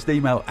podcast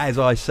email, as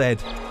I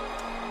said.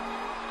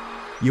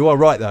 You are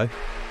right, though.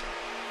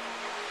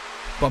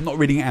 But I'm not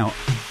reading it out.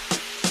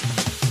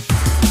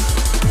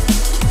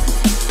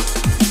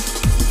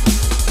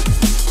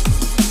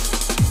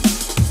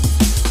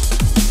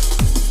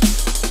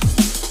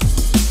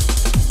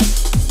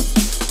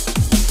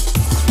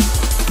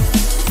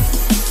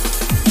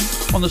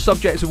 On the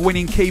subject of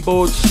winning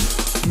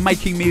keyboards,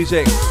 making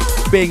music,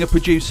 being a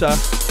producer.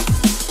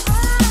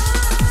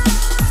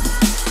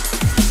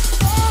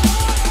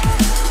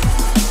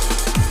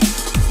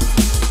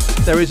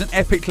 There is an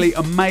epically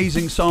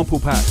amazing sample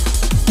pack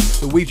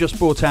that we just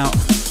brought out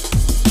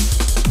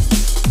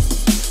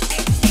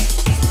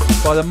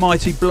by the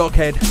mighty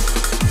Blockhead.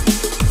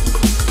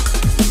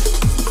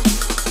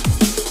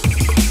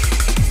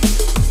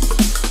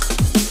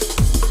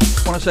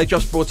 When I say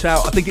just brought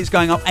out, I think it's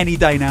going up any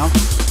day now.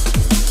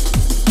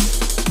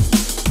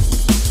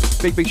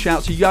 Big shout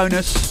out to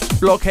Jonas,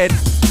 Blockhead,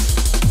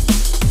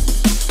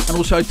 and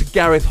also to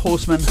Gareth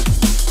Horseman,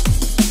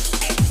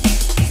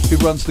 who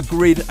runs the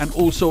Grid and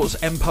All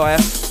Sorts Empire.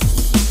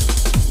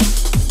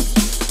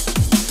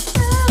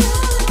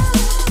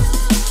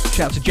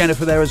 Shout out to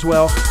Jennifer there as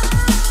well.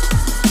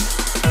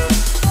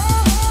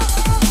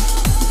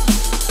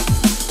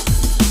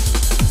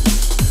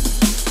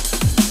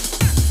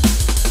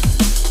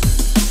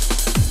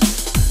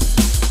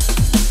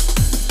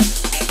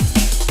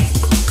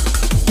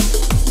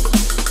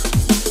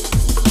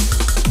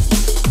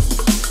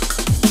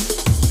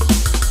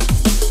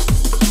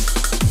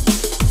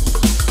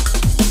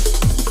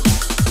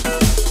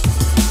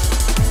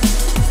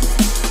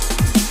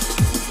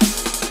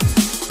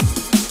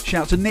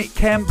 Shout out to Nick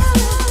Kemp,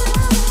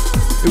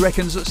 who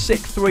reckons that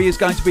Sick 3 is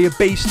going to be a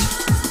beast.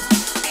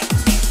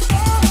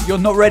 You're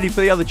not ready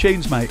for the other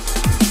tunes, mate.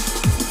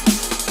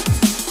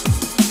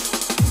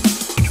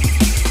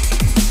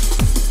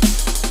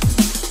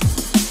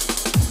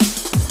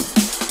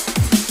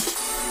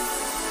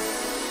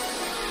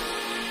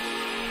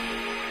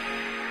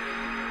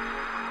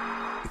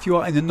 you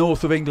are in the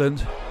north of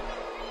England,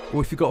 or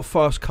if you've got a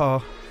fast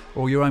car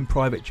or your own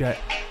private jet,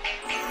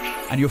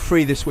 and you're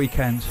free this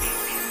weekend,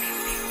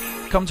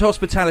 come to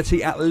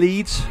Hospitality at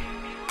Leeds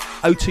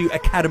O2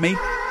 Academy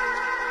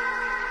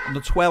on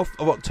the 12th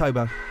of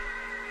October.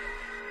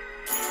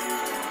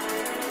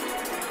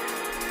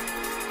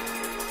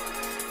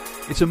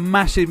 It's a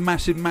massive,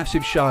 massive,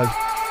 massive show.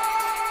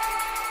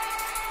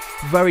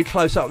 Very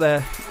close up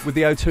there with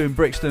the O2 in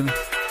Brixton.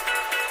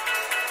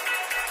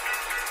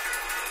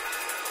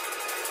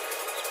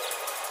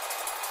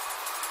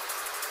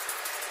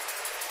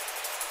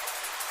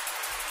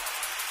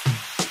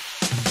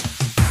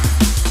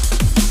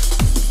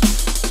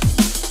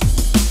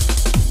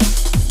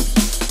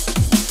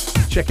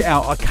 Check it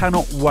out, I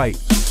cannot wait.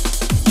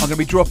 I'm going to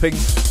be dropping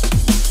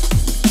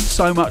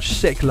so much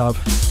sick love.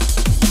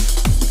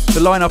 The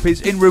lineup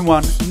is in Room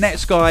 1,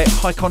 Netsky,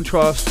 High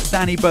Contrast,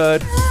 Danny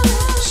Bird,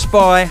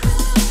 Spy,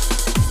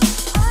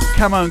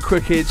 Camo and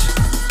Crooked,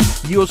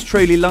 yours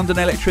truly, London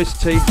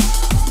Electricity,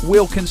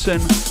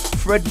 Wilkinson,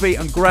 Fred V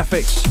and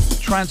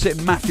Graphics,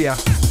 Transit Mafia,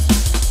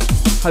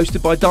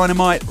 hosted by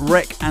Dynamite,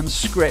 Rec and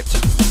Script.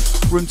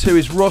 Room 2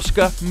 is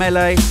Rosca,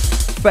 Melee,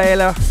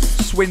 Failer,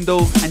 Swindle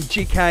and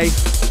GK.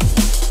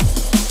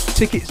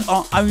 Tickets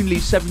are only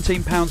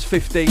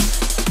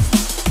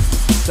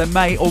 £17.50. There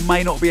may or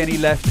may not be any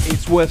left.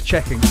 It's worth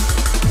checking.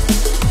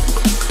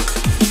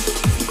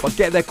 But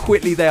get there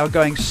quickly, they are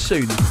going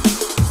soon.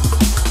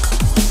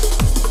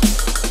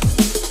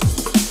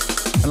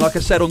 And like I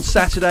said, on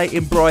Saturday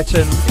in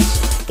Brighton,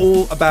 it's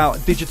all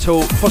about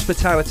digital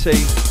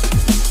hospitality.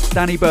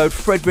 Danny Bird,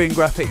 Fred Green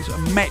Graphics,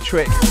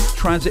 Metric,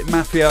 Transit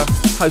Mafia,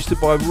 hosted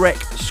by Rec,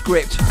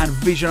 Script and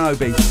Vision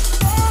Obi.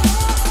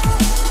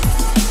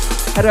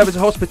 Head over to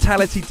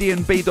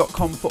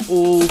hospitalitydnb.com for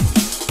all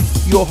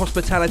your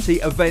hospitality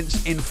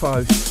events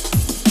info.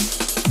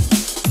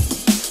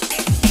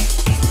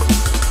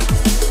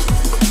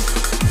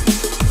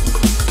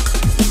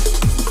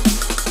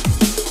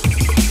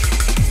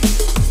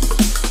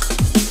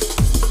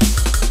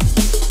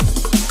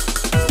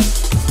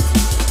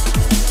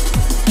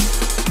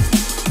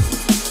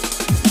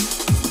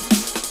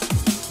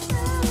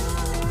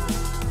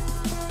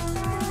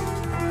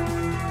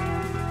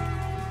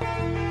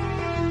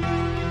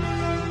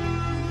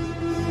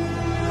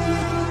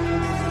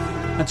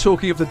 And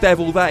talking of the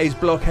devil, that is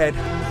Blockhead.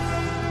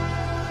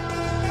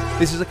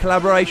 This is a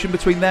collaboration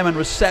between them and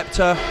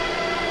Receptor.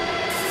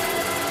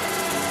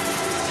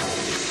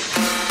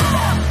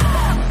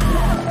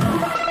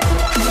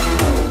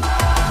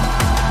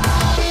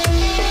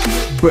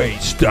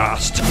 Bass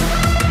Dust.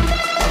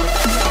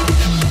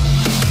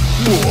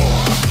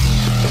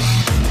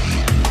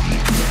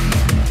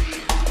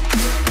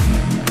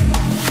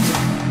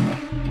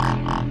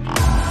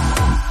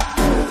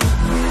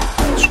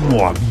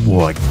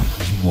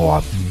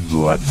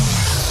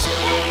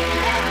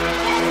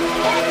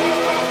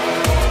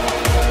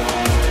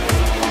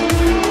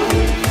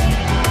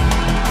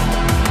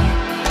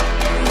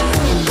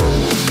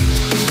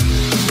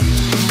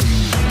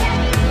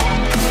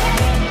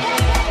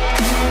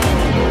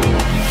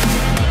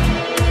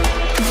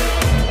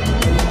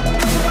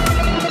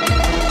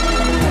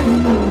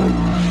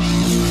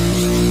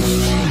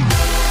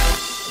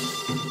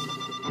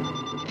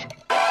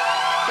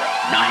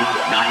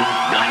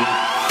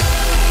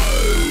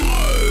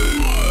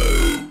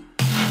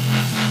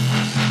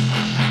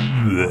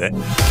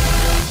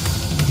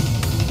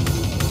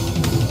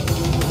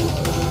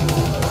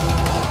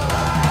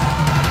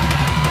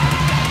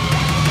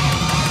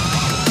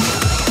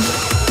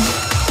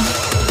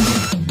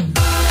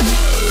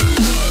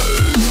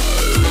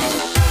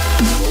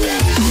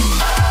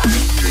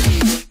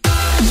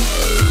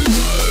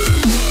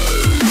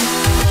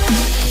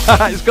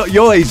 It's got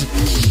yours.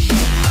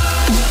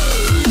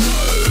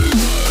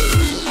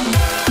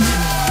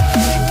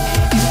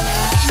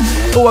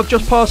 Oh, I've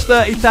just passed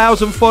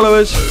 30,000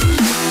 followers.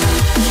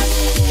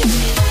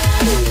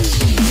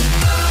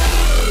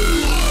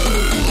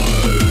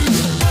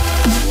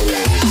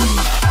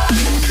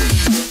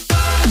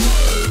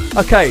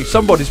 Okay,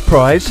 somebody's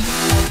prize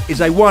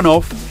is a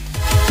one-off.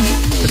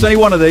 There's only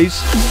one of these.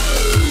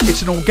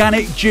 It's an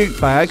organic jute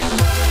bag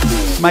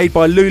made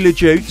by Lula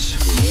Jutes.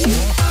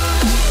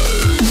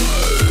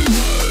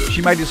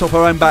 She made this off her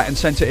own bat and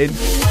sent it in.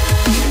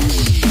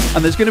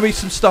 And there's going to be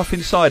some stuff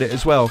inside it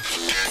as well.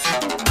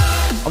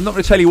 I'm not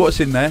going to tell you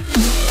what's in there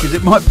because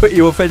it might put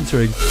you off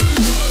entering.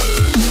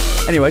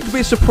 Anyway, it could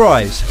be a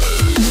surprise.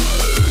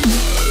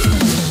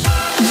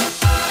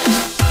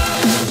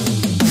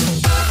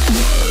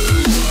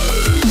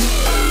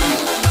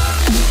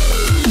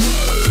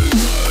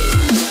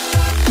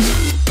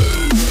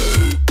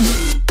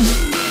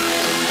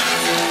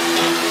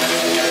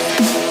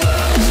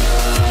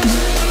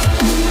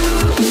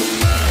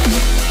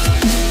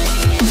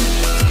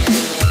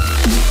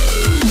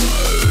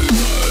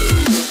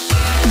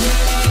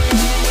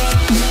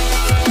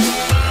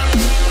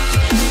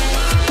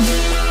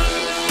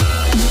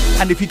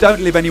 And if you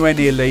don't live anywhere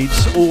near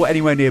Leeds or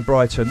anywhere near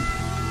Brighton,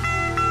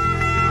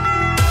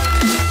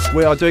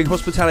 we are doing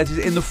hospitalities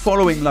in the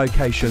following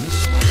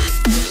locations.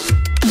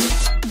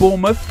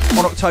 Bournemouth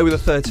on October the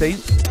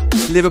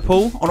 13th,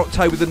 Liverpool on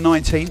October the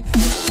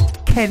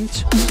 19th,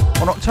 Kent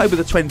on October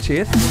the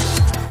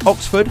 20th,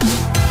 Oxford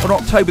on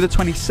October the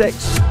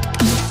 26th,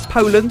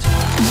 Poland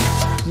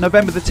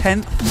November the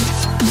 10th.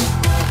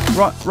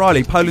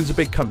 Riley, Poland's a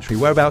big country.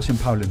 Whereabouts in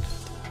Poland?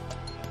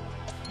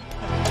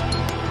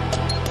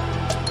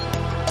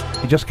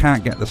 You just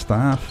can't get the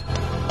staff.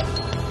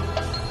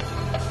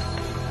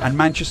 And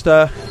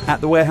Manchester at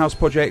the Warehouse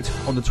Project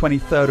on the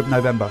 23rd of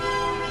November.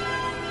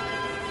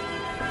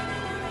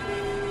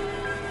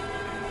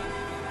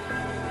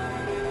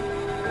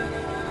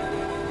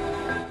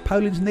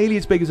 Poland's nearly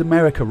as big as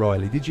America,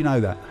 Riley. Did you know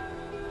that?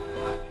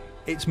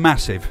 It's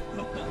massive.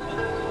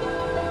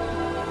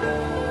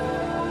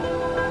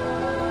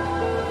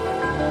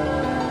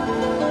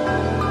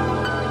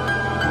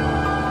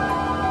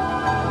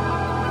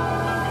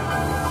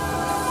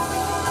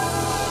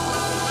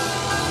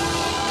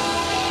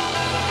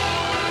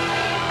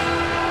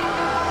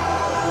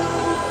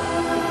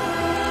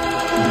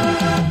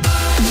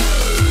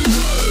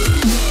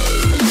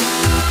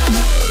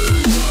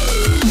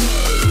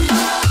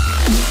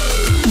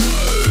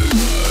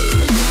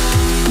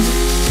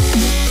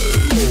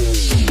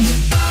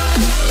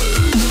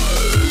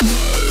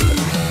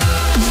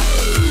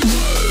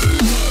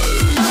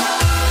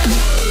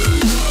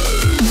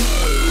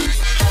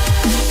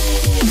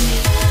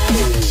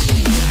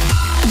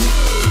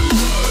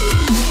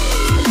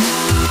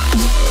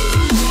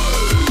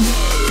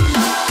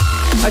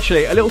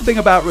 Actually, a little thing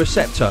about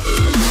Receptor,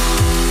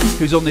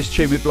 who's on this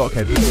tune with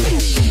Blockhead.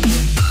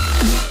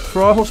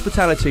 For our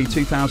Hospitality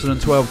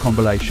 2012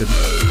 compilation,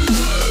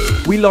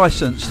 we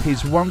licensed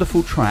his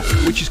wonderful track,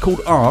 which is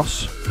called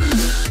Arse,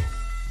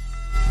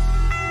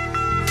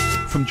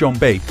 from John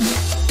B.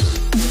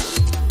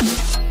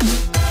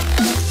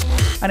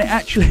 And it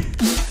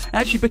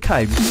actually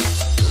became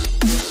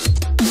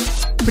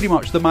pretty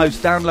much the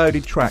most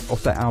downloaded track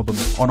off that album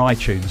on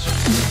iTunes.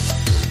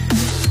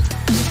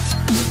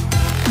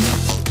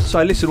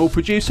 So listen, all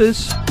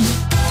producers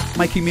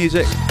making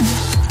music,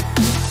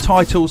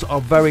 titles are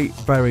very,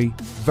 very,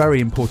 very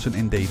important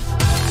indeed.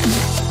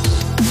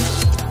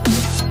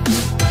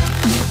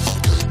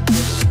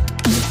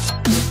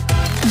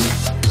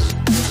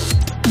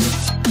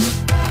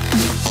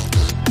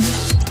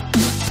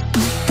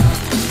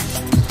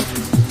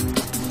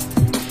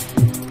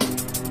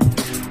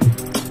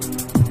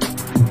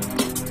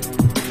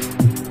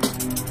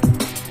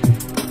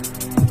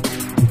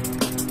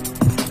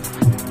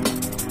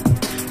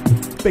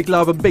 Big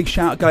love and big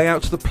shout going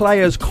out to the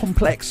Players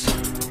Complex,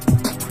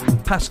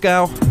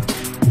 Pascal,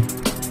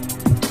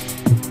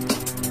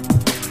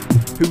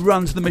 who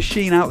runs the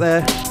machine out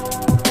there.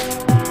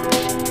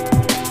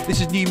 This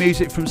is new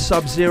music from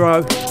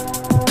Sub-Zero.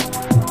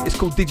 It's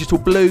called Digital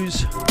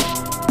Blues.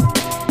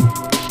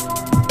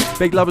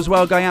 Big love as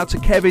well going out to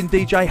Kevin,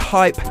 DJ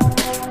Hype.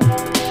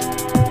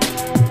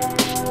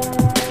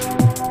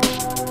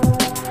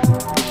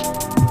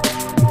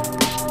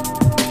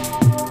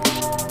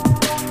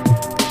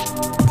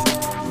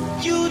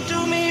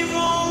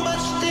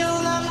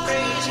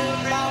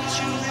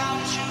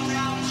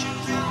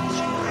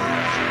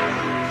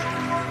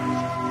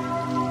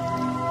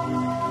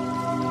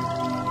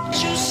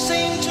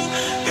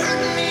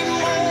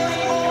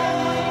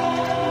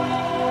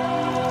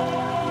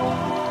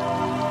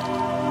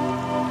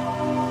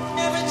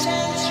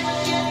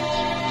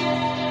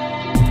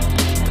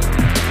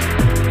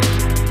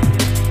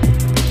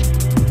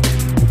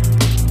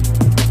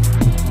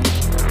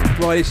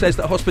 He says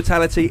that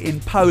hospitality in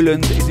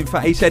Poland is, in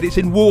fact, he said it's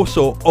in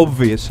Warsaw,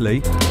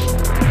 obviously.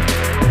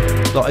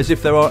 Like as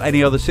if there aren't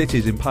any other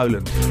cities in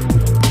Poland.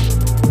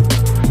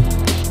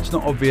 It's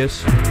not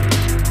obvious.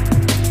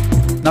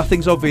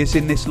 Nothing's obvious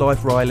in this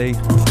life, Riley.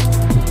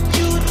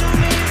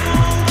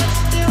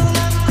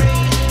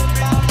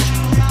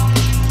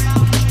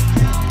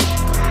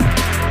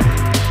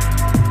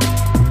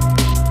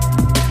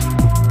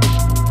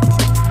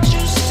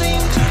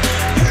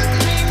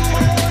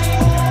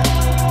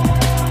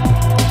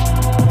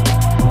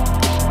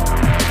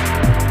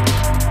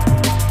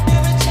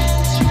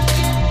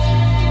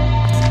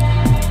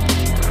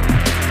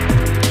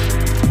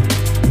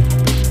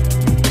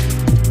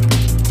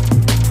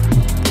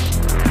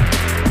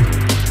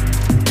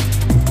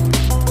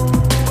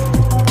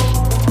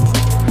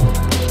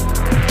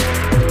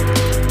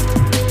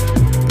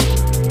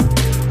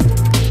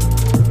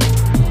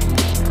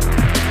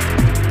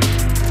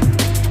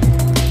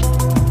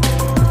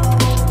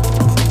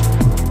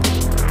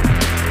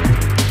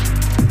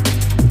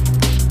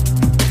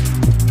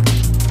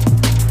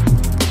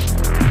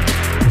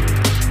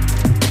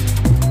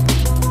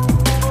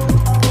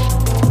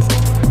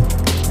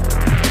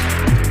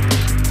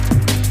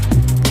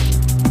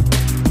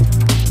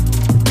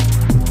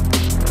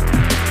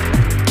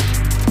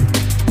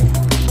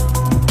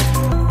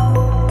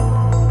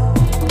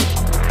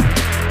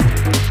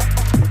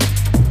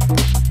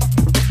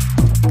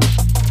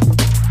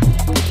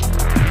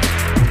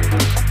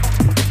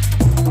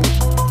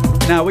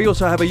 Now, we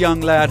also have a young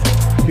lad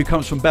who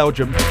comes from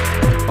Belgium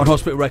on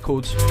Hospital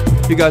Records.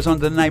 who goes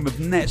under the name of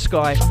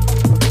Netsky.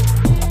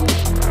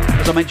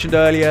 As I mentioned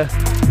earlier,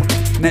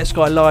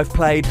 Netsky live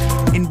played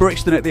in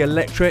Brixton at the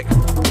Electric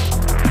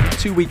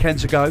 2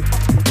 weekends ago.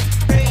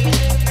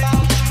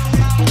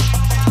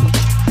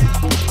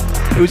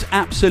 It was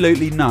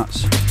absolutely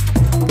nuts.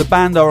 The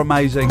band are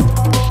amazing.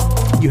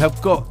 You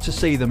have got to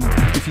see them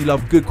if you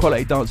love good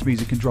quality dance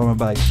music and drum and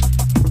bass.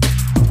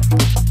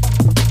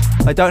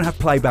 They don't have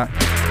playback.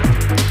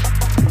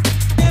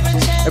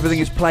 Everything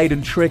is played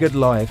and triggered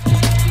live.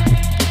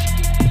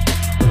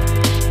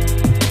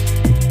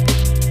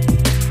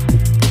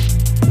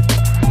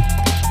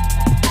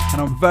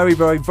 And I'm very,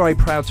 very, very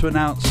proud to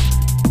announce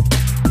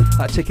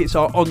that tickets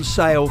are on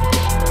sale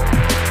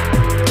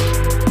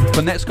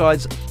for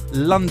Netsky's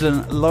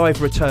London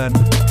live return,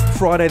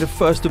 Friday the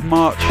 1st of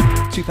March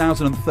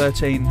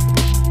 2013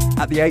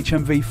 at the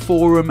HMV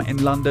Forum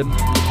in London.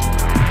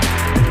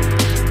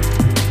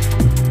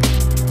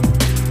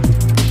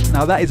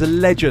 Now that is a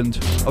legend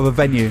of a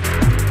venue.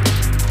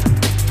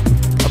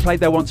 I played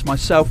there once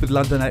myself with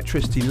London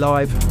Electricity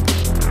Live.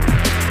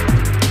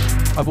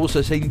 I've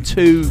also seen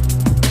 2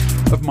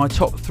 of my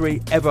top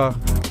 3 ever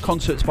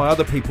concerts by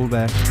other people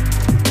there.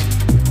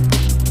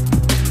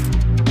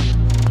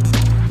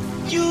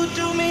 You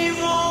do me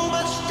wrong,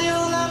 but still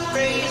I'm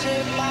crazy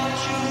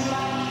about you.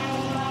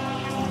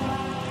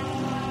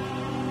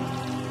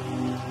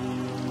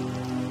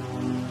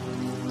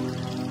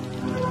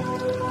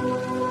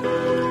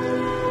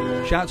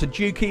 Shout out to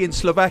Dukey in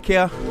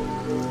Slovakia.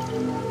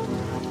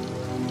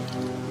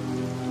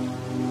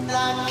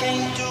 I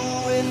can't do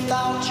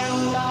without you.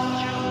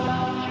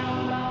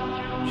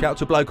 Shout out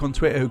to a bloke on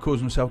Twitter who calls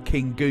himself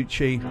King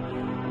Gucci,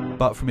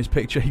 but from his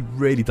picture he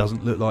really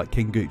doesn't look like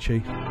King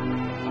Gucci.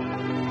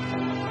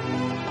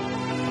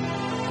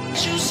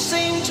 You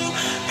seem to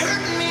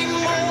hurt me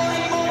more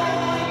and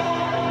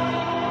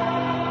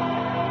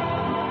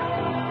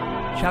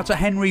more. Shout out to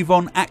Henry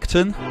von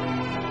Acton,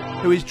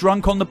 who is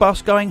drunk on the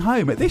bus going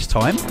home at this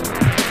time.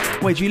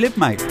 Where do you live,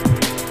 mate?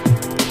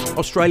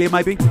 Australia,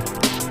 maybe?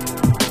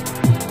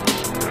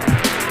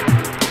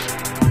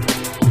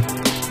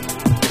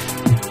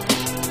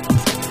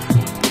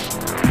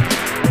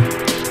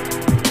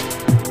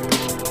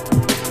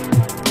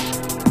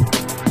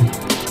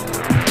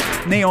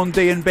 Neon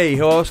D&B,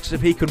 who asks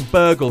if he can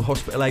burgle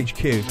Hospital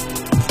HQ.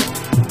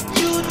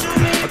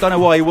 I don't know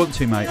why you want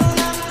to, mate.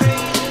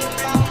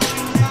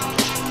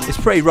 It's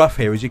pretty rough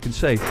here, as you can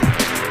see.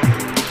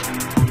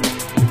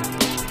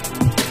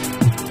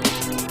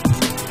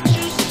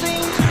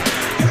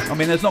 I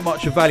mean, there's not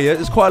much of value.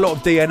 There's quite a lot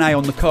of DNA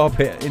on the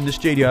carpet in the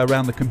studio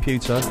around the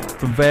computer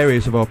from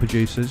various of our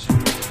producers.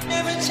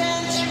 Every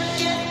chance you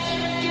get.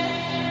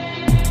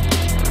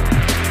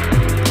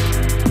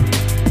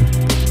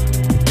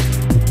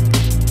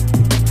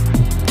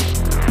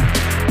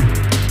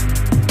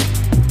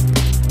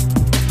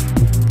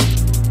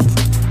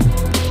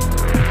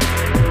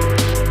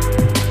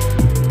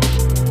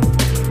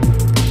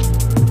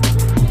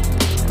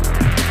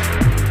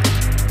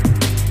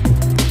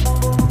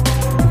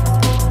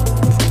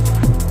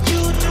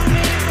 You do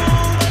me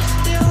wrong, but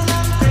still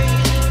I'm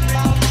crazy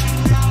about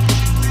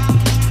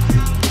you.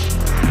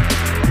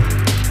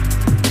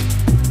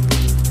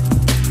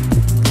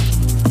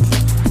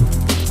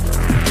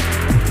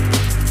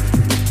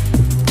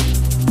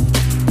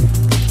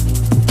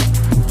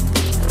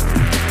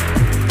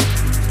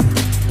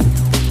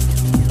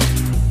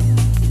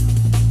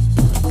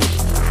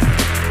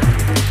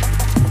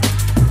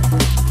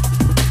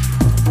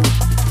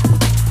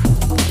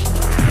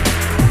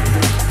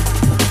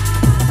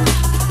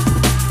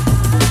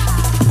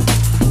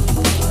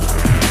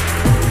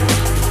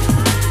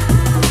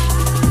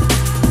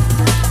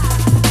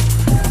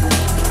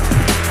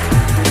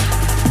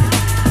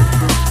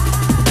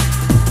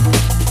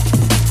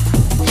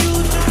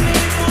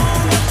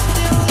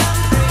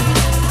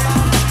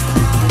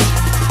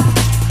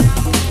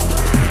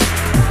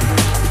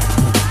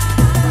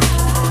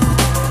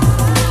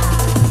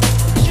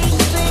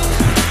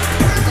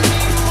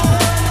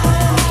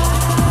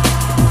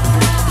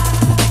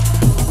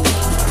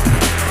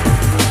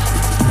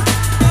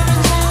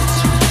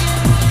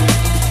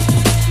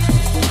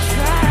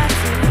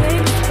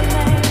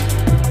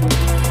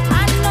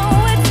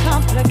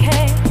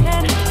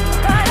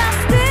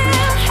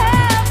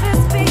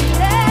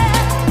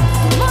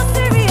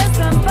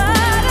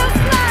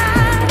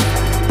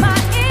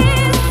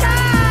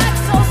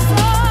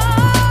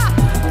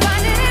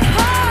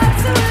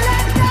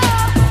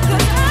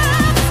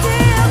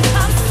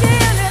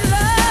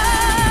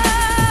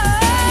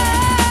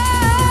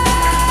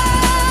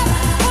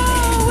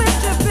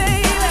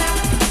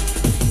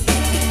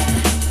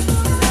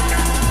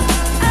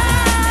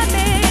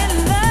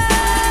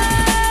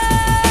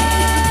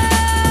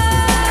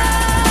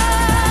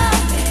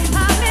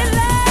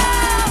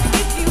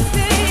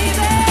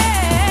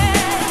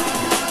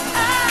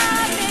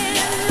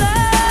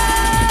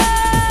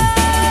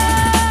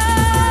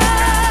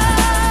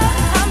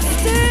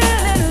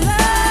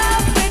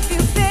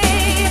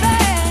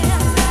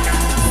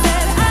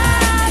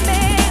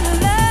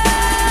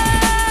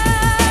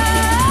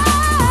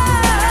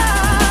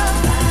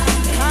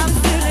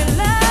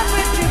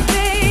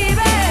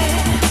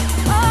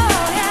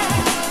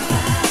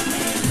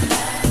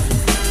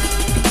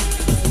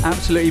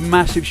 Absolutely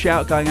massive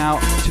shout going out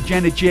to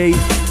Jenna G.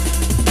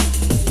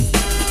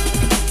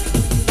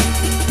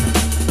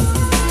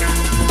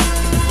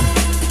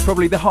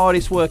 Probably the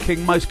hardest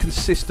working, most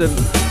consistent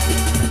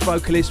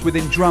vocalist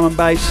within drum and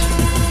bass.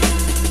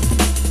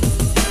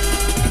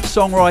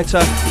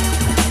 Songwriter,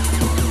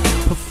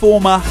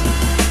 performer.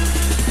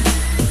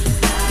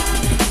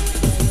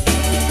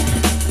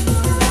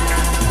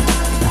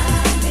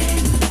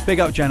 Big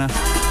up, Jenna.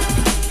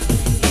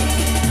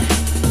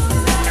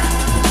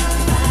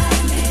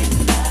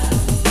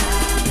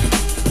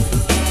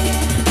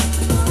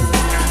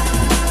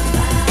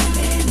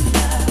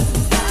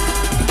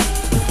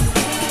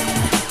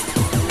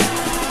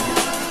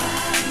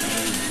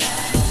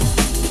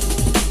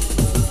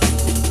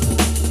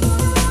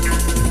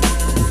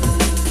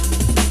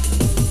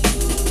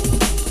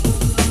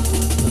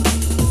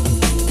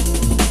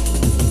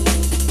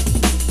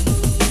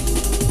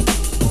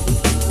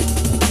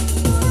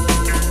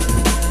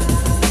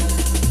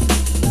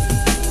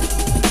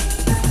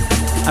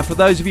 And for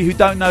those of you who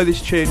don't know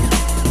this tune,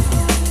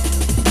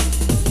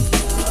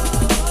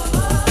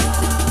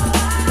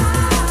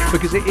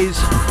 because it is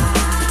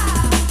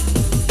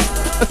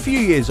a few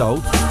years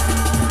old,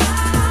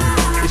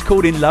 it's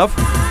called In Love.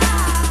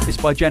 It's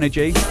by Jenna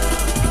G,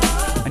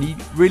 and you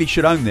really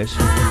should own this.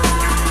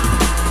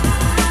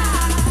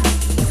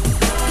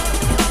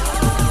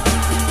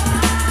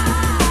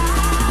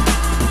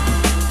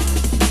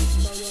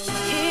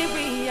 Here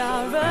we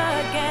are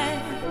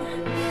again.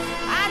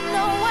 I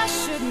know I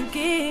shouldn't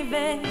give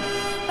in,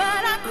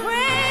 but I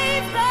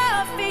crave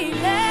the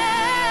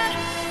feeling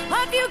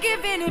of you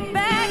giving it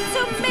back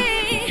to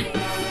me.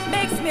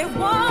 Makes me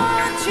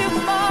want you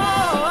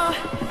more.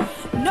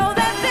 Know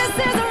that this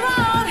is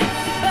wrong,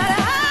 but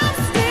I'm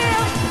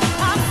still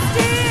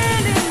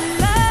in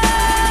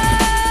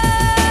love.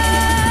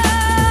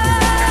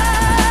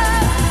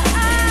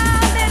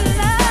 I'm in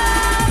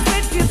love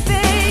with you,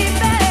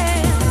 baby.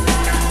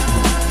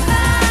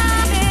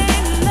 I'm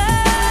in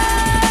love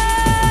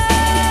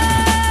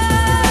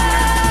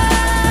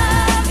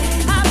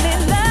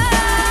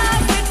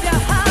with you,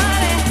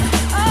 honey.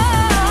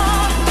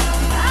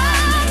 Oh,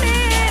 I'm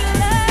in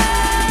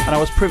love. And I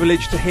was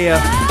privileged to hear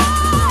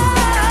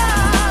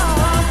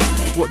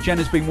what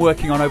Jenna's been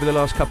working on over the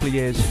last couple of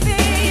years.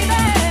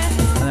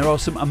 And there are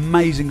some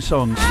amazing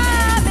songs.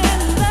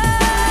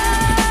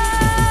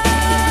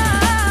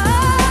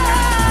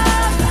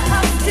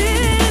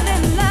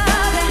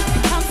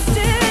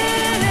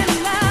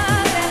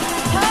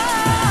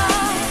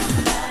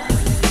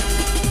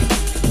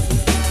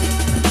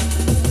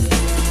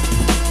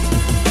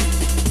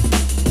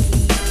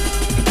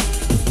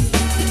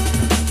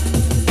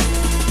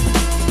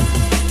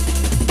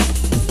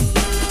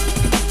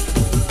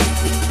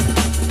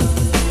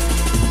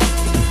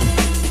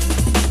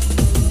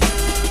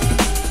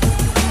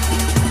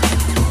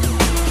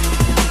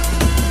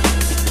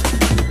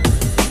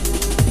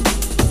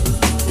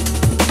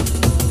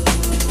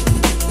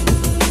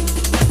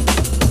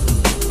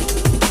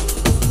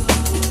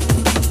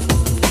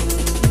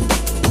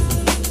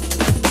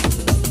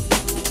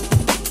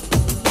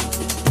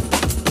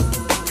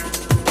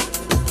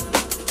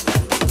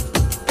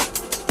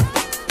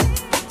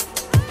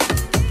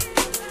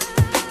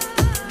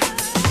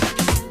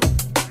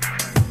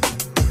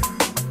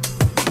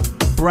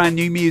 Brand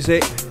new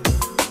music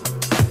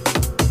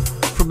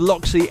from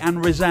Loxy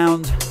and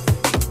Resound.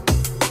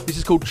 This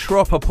is called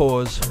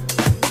Tropopause,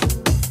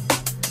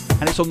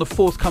 and it's on the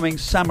forthcoming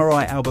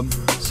Samurai album.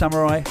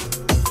 Samurai,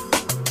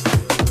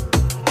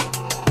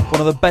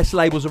 one of the best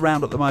labels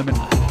around at the moment.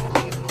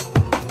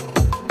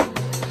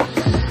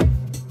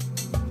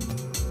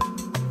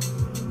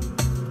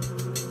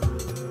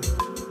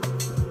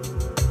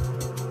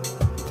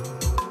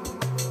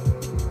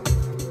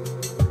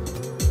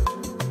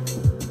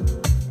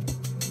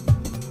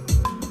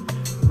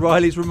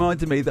 Riley's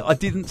reminded me that I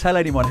didn't tell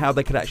anyone how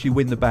they could actually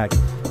win the bag.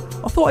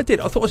 I thought I did.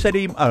 I thought I said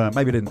email. I don't know,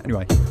 maybe I didn't.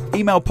 Anyway,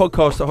 email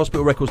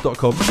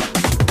podcast@hospitalrecords.com.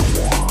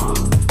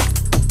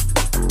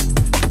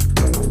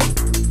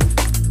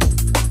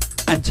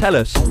 And tell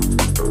us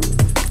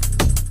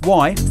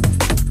why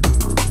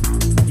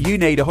you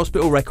need a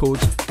Hospital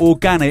Records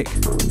organic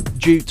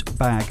jute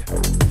bag.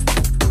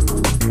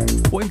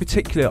 What in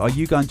particular are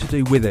you going to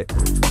do with it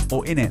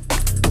or in it?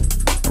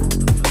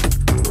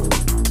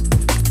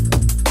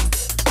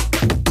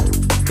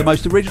 The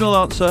most original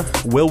answer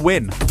will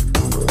win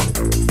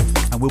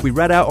and will be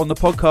read out on the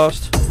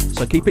podcast,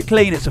 so keep it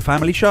clean, it's a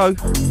family show.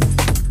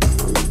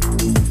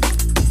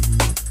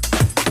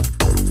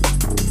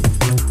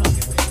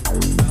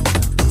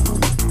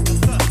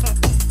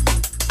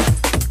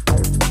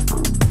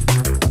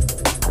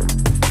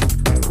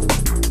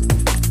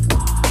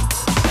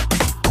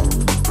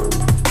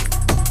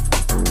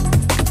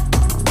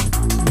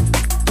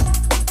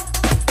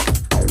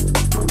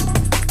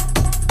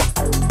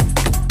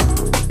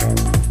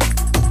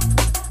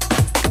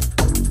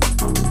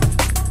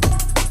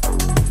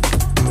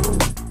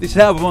 This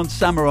album on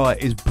Samurai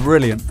is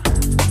brilliant.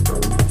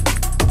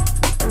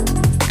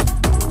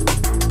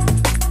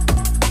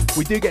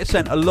 we do get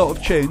sent a lot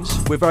of tunes.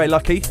 We're very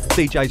lucky,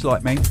 DJs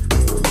like me.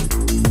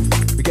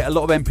 We get a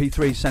lot of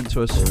MP3s sent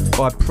to us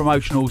by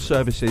promotional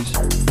services.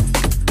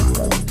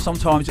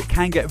 Sometimes it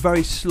can get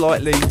very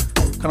slightly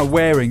kind of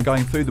wearing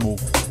going through them all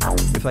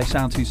if they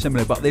sound too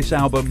similar, but this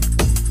album,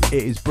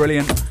 it is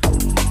brilliant.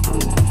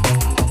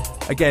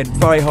 Again,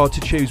 very hard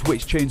to choose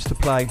which tunes to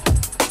play.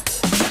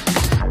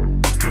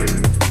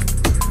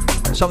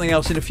 Something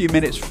else in a few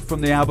minutes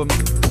from the album.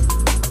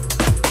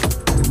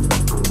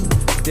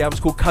 The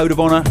album's called Code of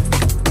Honor,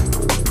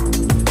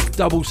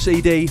 double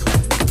CD.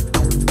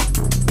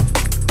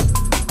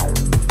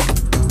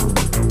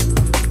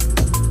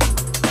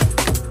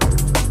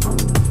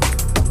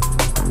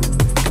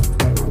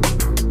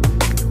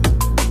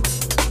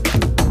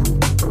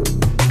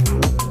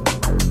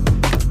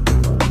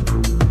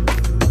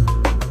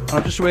 And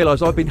I just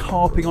realised I've been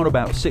harping on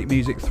about Sick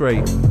Music 3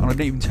 and I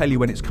didn't even tell you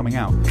when it's coming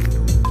out.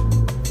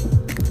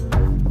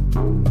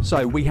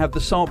 So we have the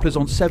samplers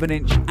on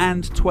 7-inch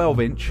and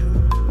 12-inch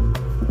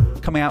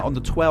coming out on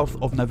the 12th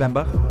of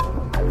November.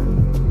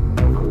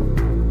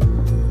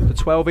 The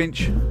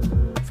 12-inch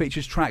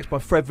features tracks by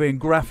Fredvarian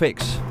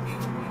Graphics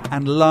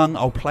and Lung.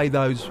 I'll play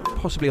those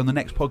possibly on the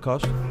next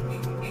podcast.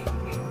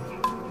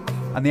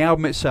 And the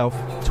album itself,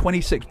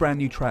 26 brand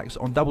new tracks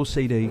on double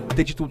CD,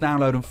 digital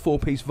download and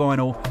 4-piece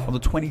vinyl on the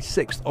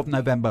 26th of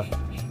November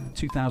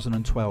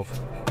 2012.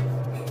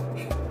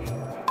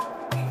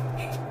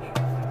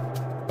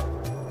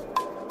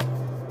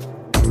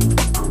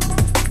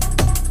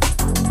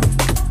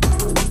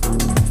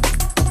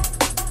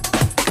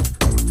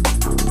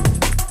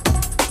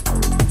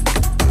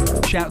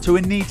 Shout to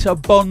Anita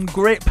Bon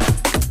Grip,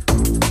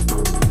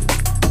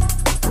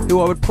 who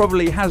I would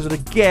probably hazard a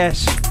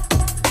guess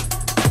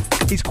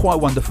is quite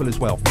wonderful as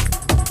well.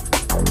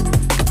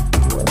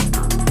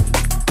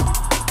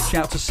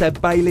 Shout to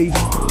Seb Bailey.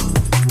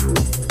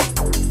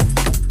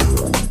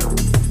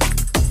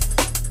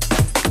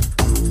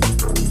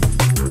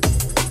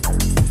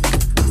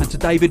 And to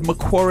David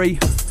Macquarie.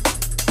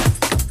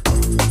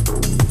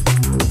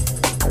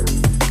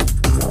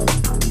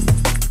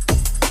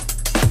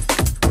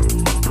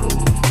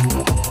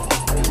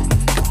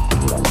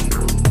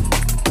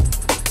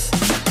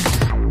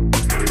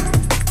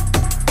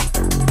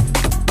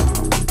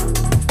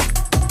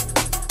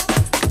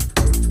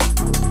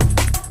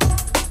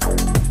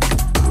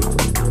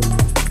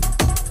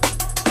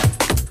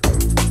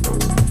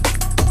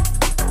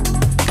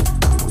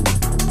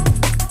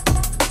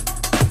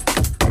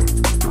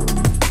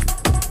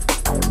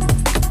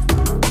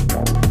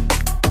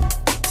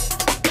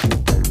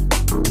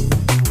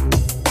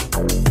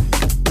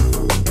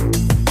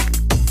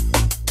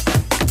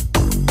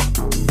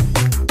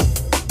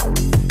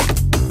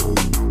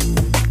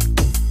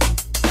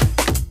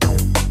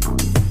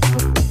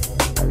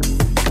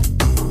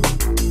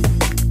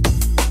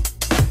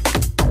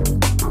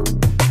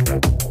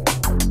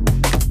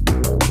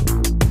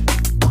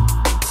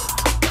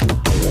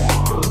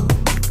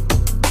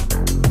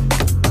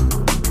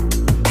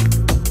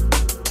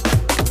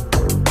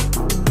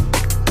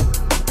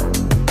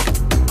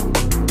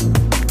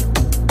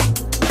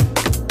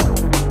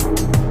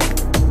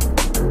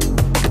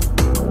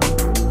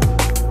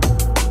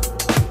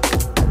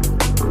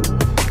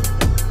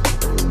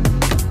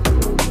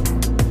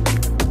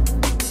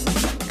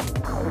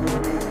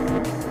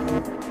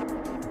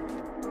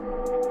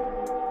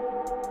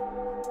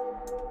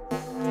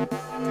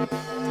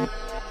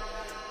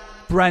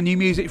 Brand new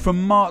music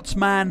from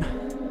Martzman.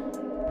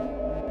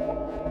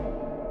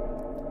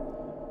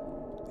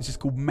 This is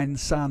called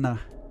Mensana.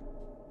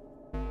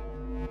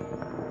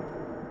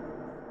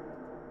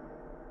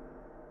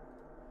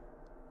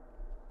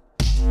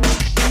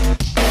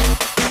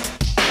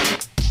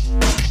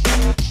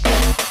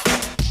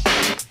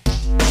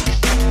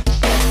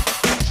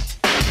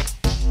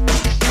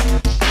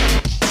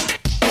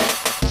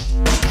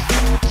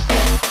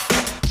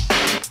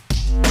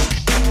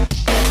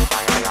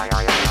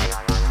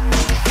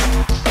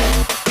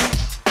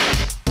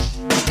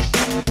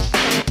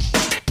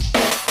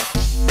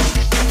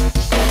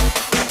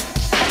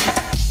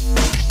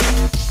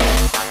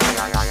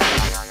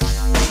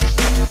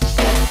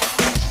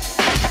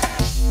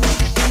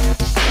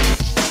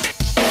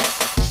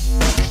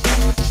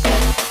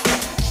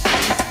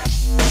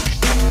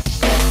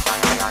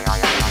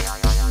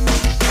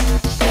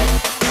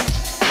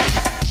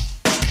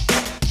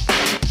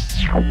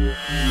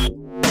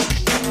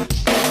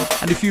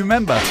 If you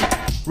remember,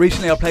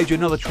 recently I played you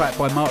another track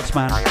by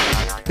Martzman,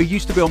 who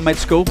used to be on Med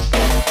School,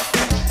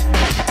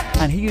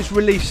 and he is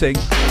releasing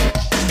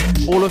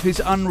all of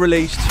his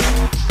unreleased,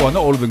 well,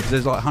 not all of them because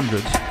there's like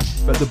hundreds,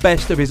 but the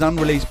best of his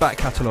unreleased back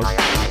catalogue.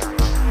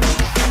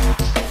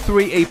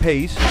 3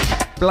 EPs,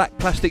 Black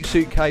Plastic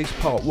Suitcase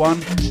Part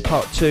 1,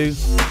 Part 2,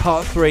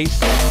 Part 3.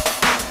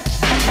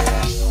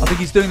 I think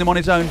he's doing them on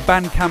his own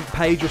Bandcamp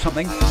page or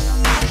something.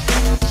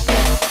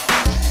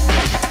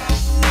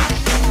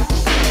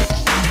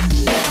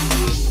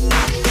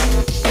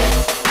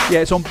 Yeah,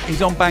 he's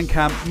on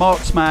Bandcamp,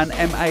 Martzman,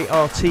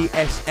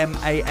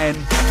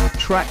 Martsman.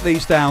 Track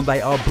these down,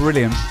 they are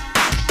brilliant.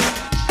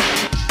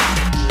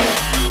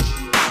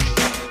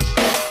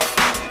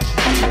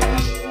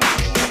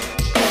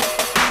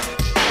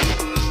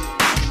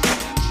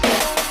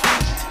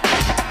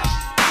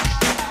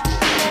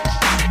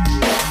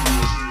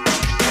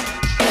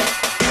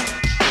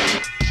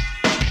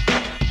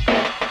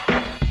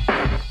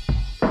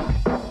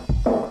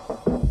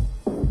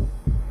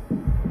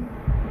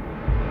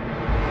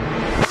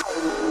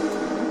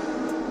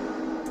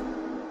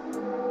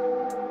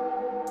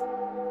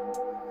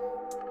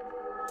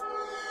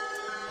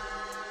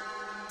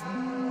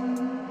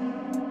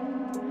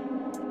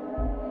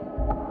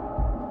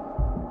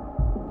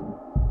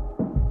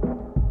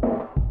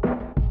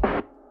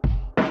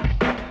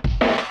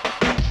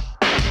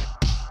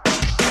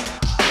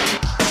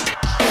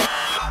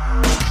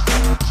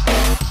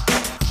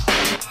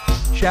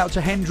 Shout out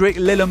to Hendrik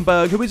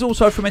Lillenberg, who is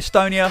also from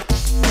Estonia.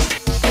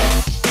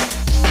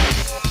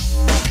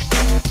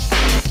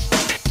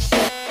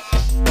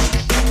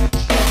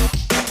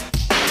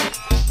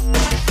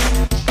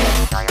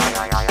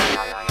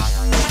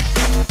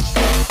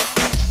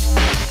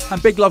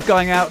 And big love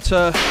going out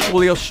to all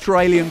the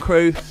Australian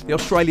crew, the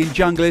Australian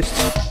junglists,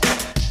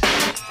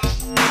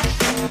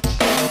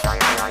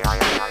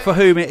 for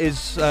whom it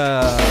is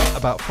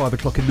about 5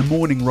 o'clock in the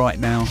morning right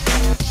now.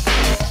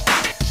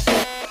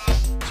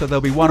 So there'll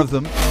be one of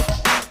them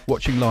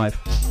watching live.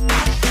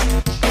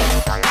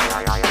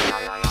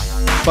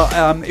 But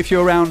if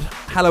you're around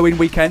Halloween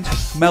weekend,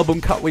 Melbourne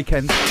Cup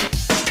weekend,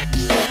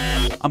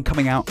 I'm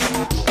coming out.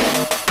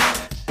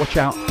 Watch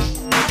out.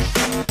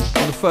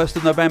 On the 1st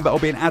of November, I'll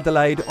be in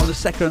Adelaide. On the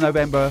 2nd of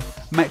November,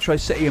 Metro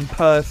City in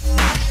Perth.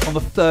 On the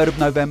 3rd of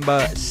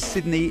November,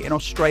 Sydney in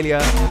Australia.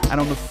 And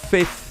on the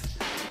 5th,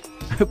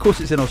 of course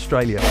it's in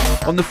Australia.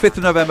 On the 5th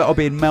of November, I'll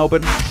be in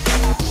Melbourne.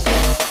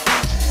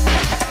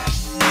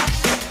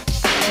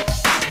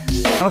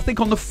 And I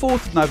think on the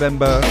 4th of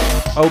November,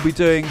 I'll be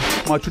doing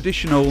my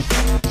traditional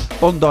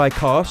Bondi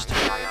cast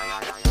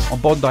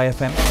on Bondi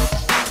FM,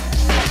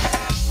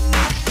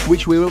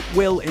 which we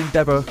will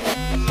endeavour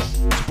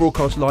to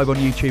broadcast live on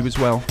YouTube as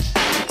well.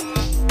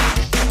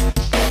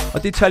 I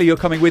did tell you you're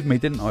coming with me,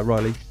 didn't I,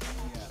 Riley?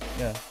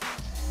 Yeah.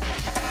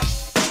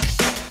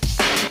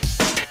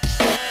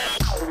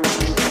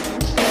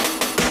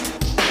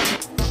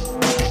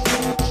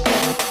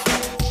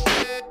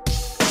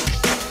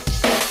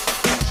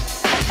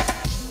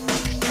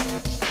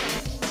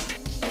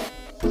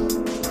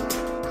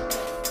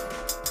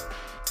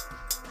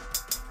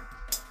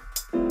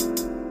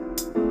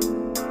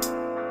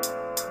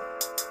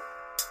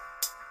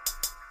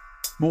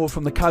 More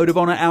from the Code of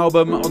Honor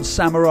album on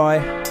Samurai.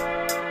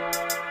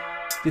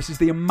 This is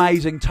the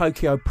amazing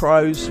Tokyo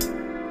Pros. It's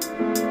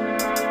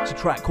a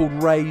track called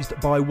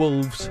Raised by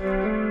Wolves.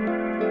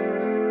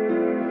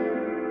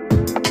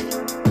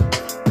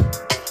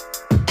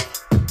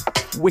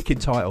 Wicked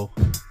title.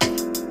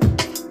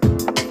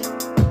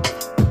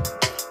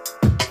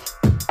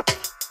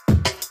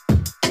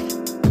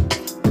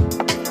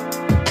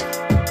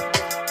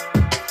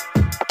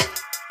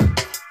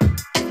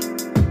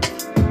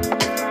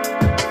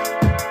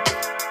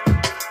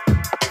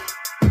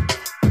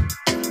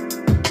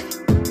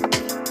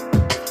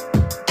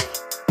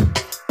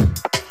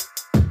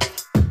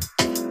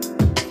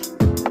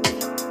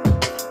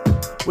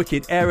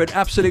 Wicked. Aaron,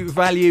 Absolute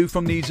Value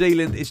from New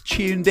Zealand is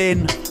tuned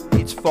in.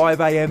 It's 5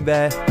 a.m.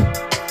 there.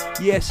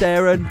 Yes,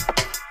 Aaron.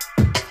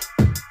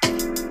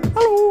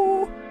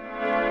 Hello.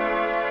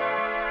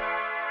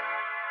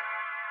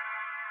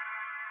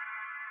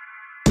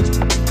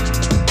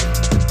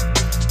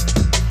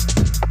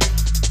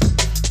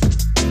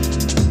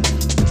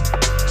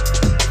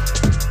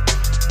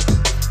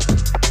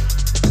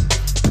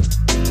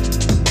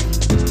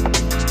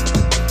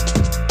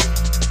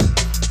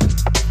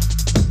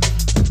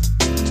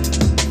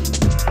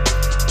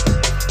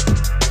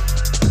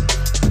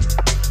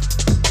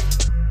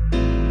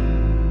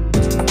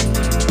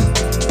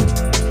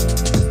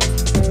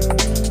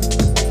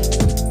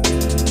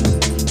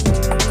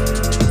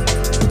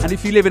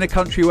 If you live in a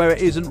country where it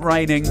isn't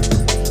raining,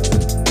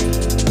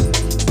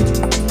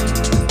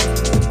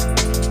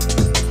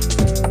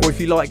 or if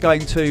you like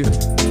going to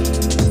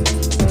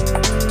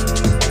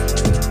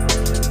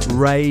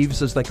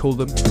raves, as they call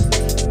them,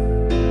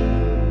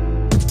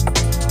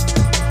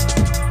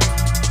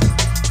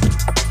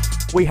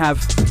 we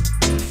have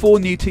 4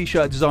 new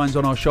t-shirt designs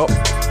on our shop.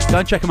 Go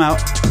and check them out.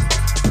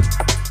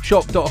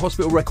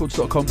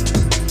 shop.hospitalrecords.com.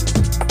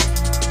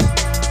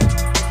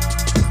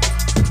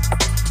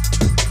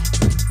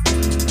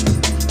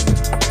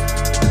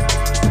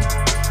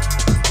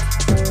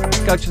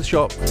 Go to the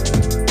shop,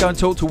 go and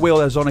talk to Will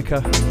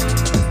Azonica,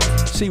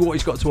 see what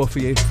he's got to offer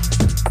you.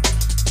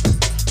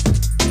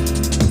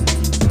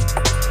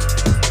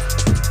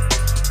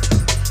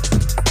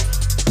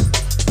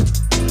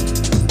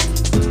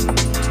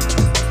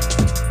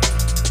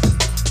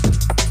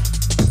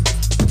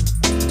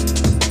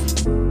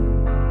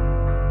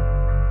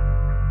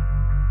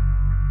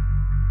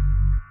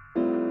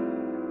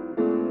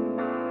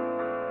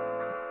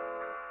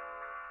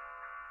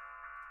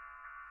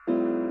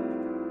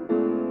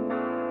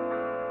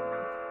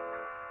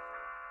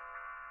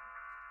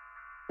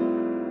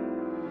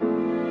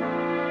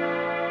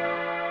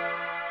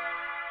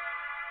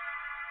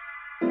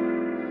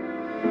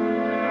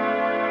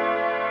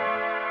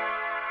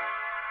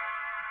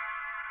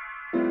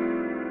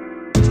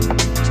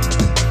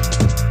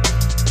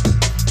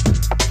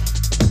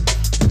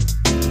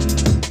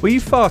 Were you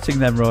farting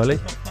then, Riley?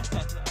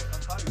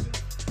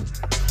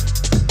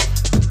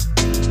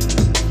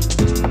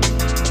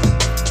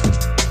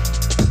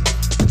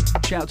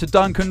 Shout out to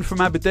Duncan from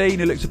Aberdeen,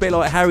 who looks a bit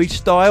like Harry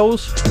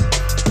Styles.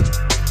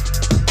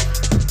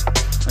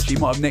 Actually,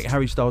 he might have nicked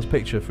Harry Styles'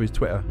 picture for his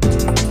Twitter.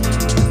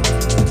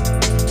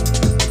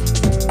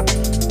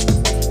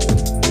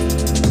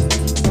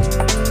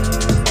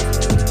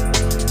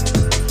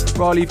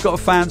 Riley, you've got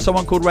a fan.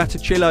 Someone called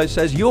Ratachillo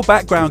says, your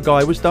background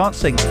guy was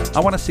dancing. I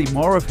want to see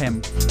more of him.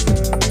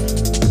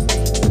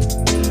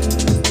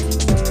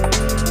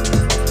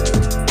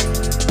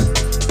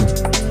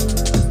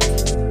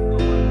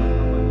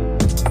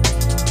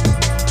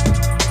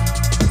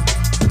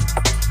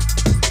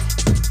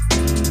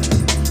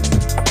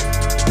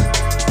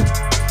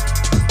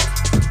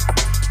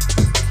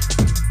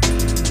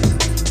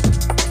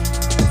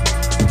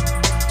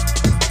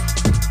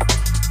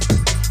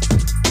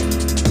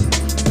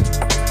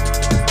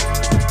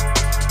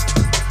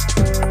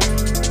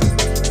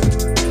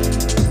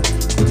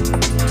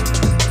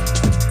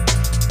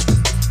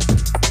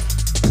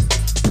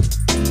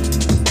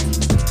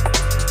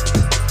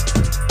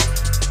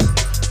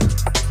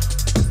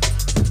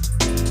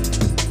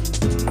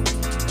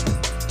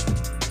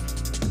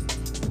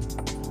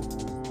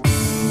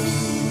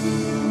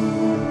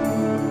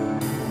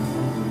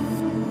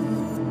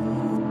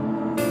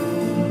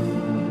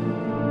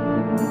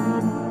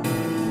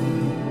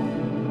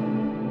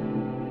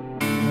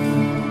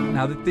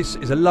 Now, this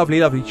is a lovely,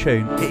 lovely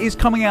tune. It is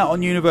coming out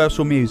on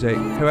Universal Music,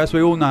 who, as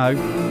we all know,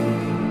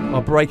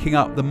 are breaking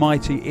up the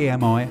mighty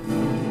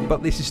EMI.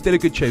 But this is still a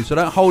good tune, so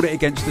don't hold it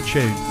against the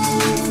tune.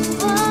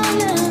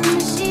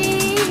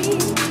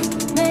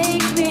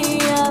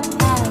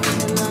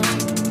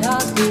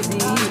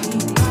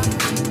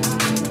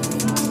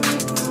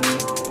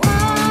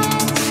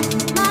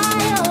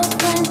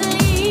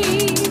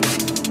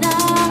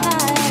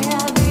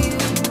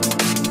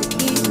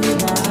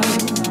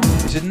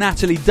 This is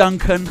Natalie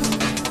Duncan.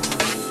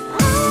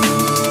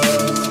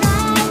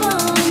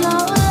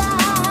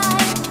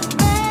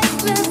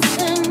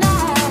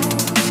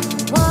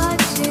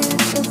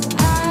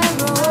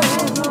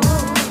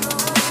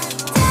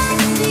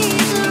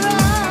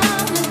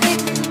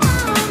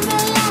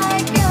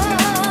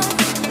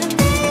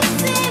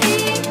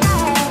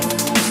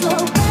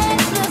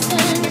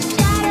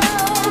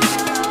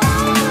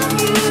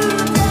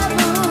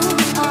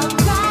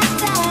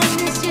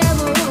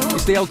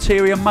 The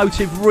Ulterior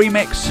Motive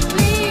remix.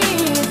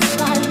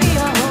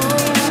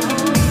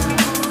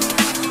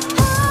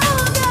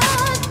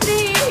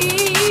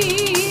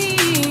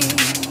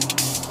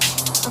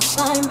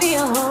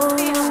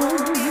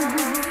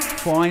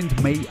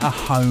 Find me a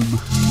home.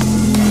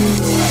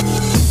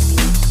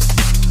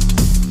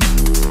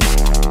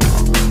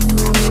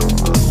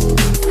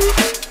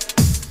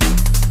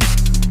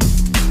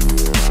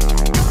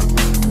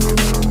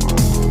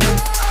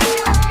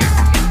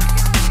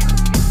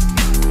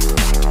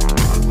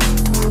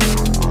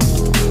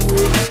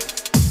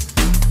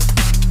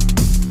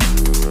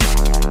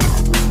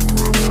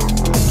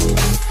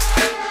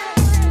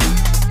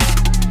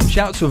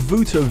 Shout to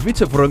Vuta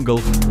Vitavrungel,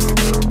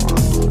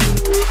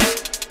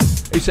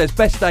 who says,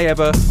 best day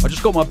ever, I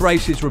just got my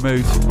braces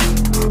removed.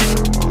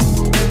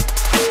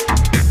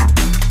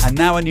 And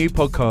now a new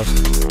podcast.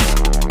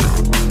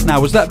 Now,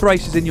 was that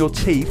braces in your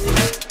teeth?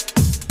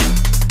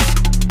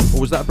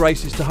 Or was that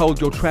braces to hold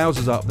your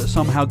trousers up that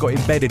somehow got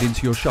embedded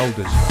into your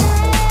shoulders?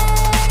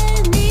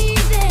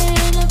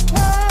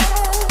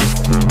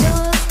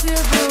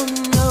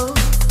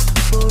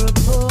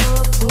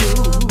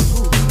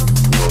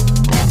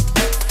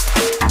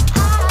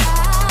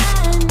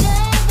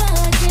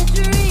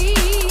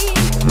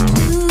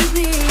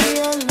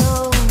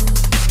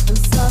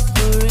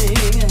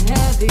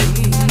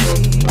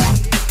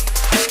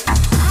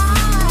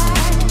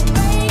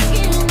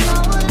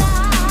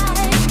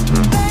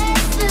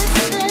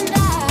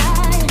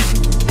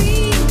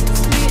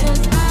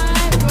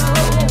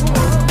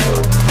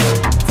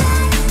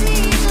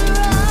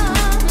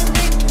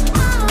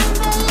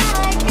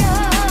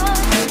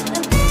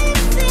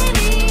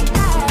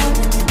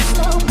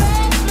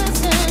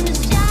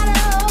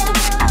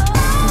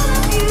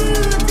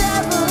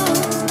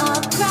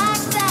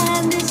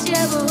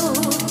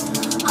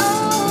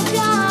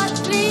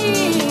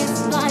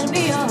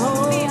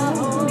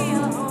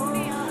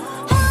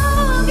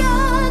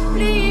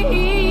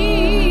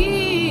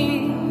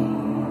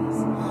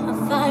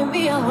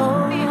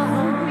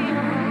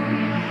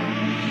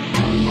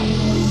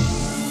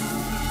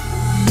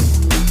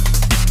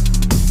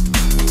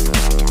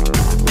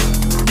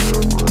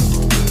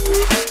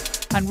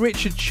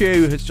 Richard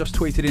Chew has just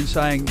tweeted in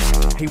saying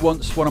he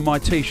wants one of my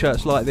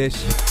t-shirts like this.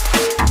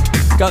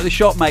 Go to the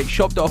shop, mate,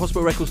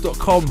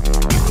 shop.hospitalrecords.com.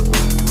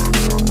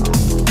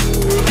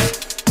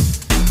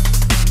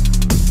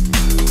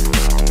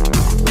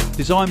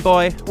 Designed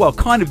by, well,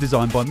 kind of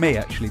designed by me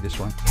actually, this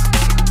one.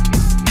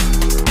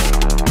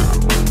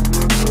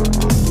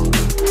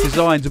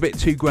 Design's a bit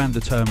too grand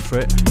a term for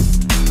it.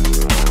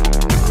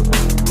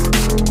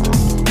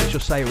 Let's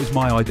just say it was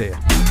my idea.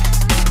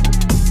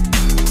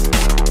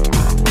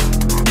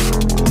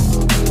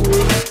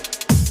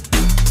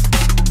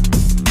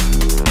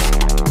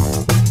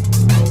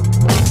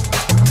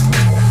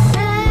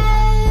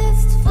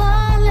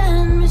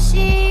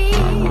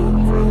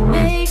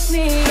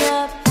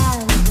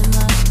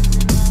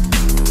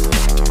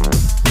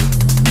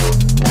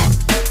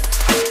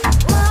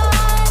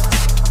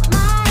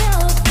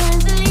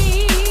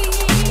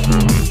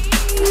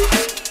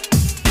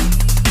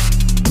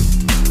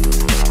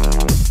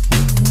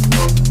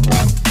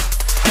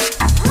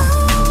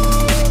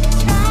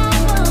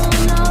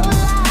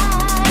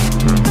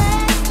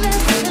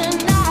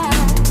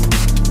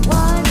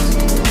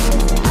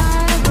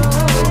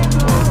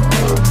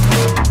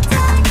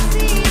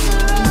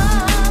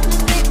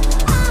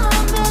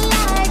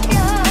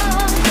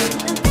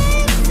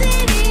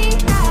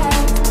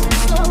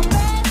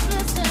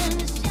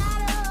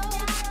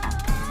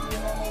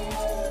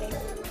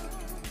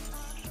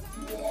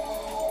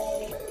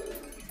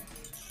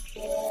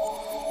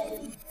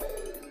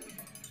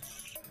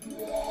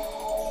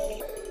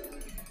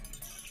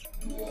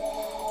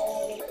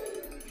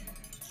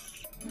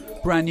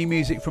 Brand new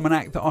music from an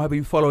act that I've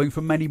been following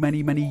for many,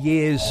 many, many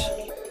years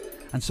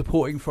and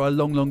supporting for a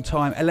long, long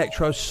time.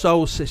 Electro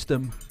Soul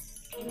System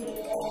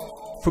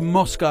from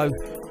Moscow.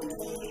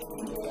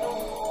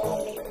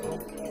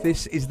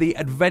 This is The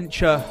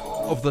Adventure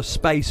of the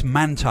Space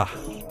Manta.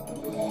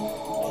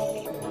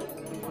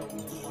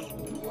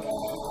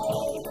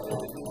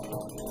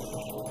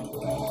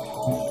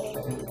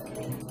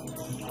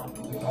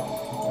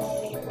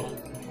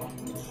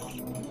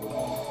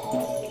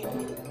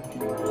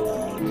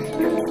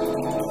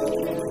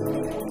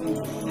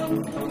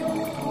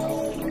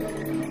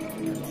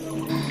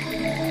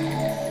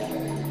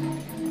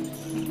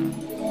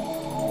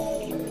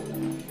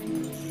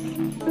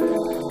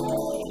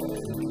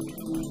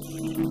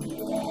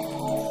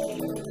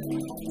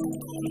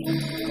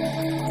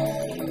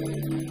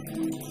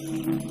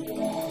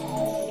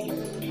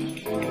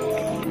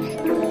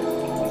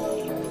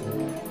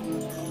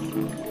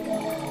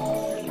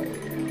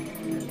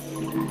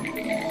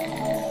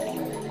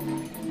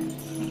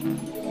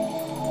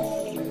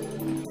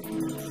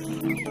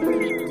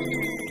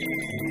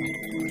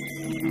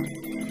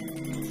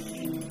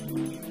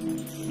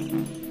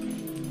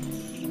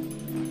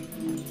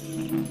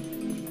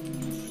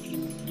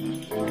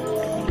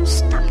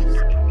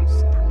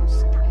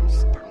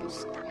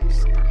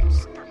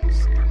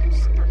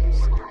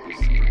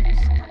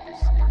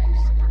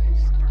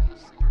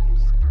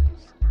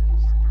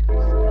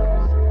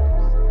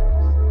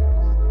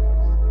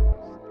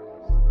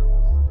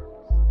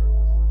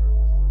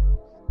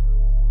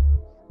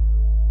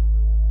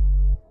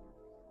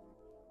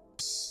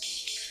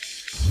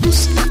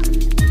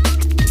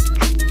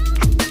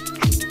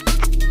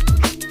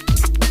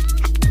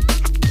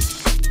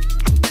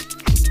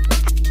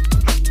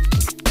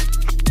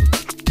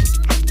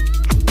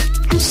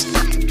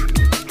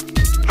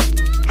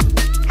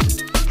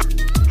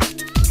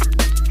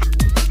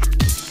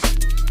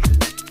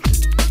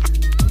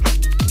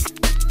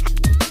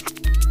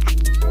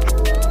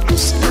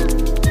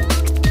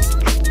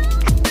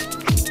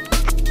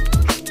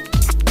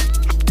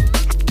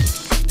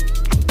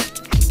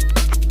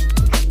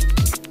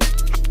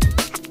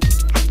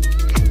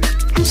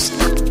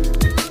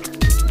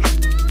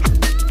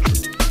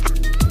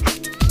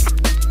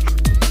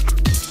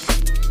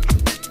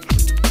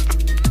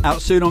 Out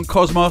soon on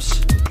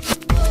Cosmos.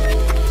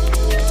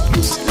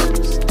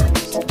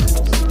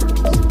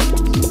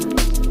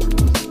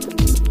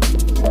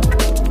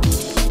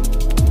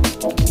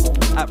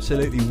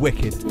 Absolutely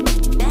wicked.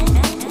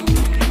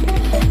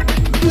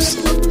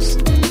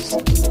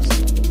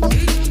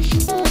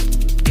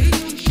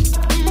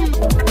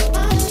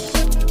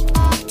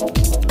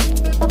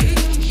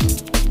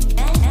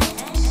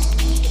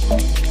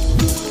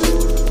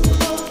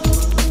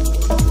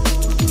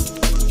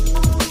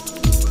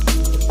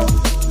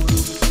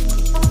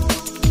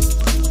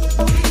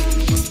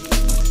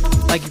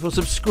 Thank you for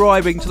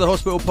subscribing to the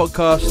Hospital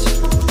Podcast.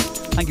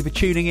 Thank you for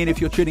tuning in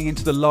if you're tuning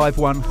into the live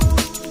one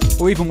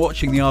or even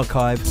watching the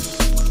archive.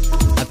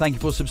 And thank you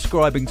for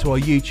subscribing to our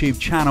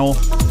YouTube channel.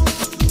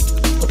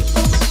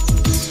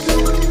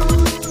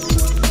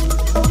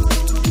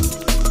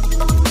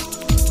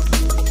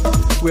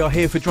 We are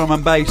here for drum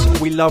and bass.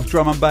 We love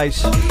drum and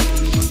bass.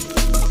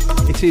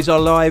 It is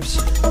our lives.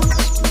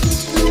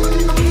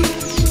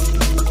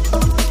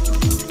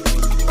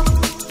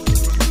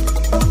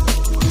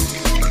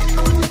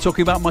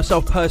 Talking about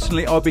myself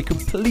personally, I'll be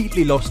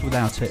completely lost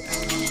without it.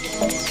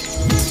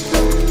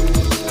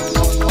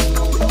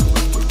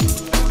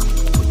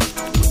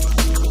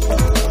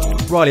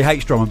 Riley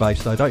hates drum and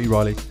bass though, don't you,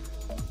 Riley?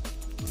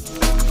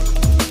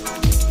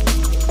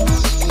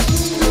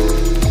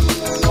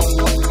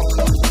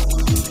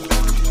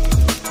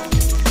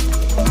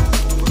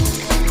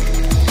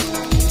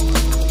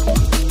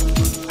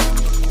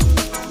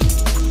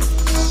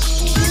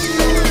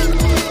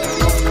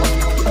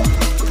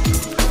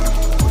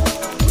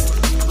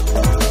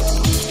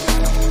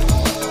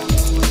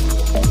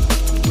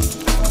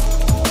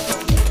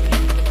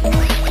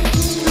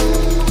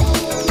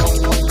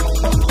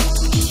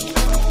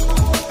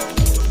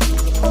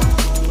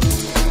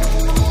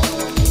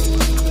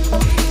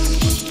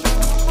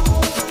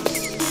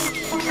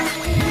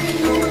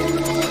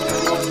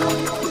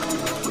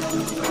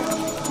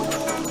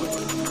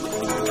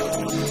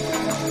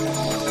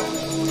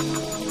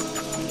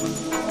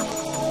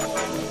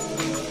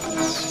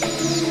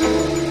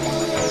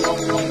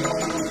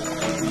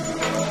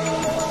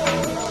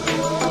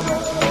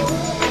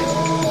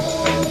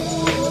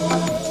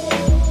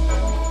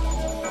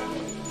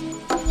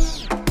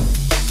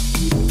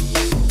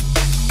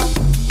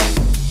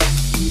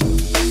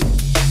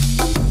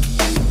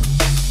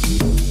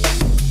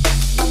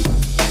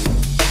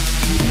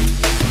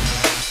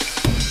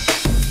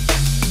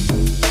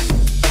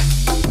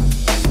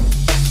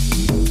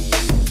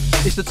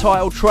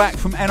 Title track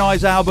from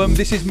NI's album.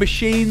 This is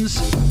Machines.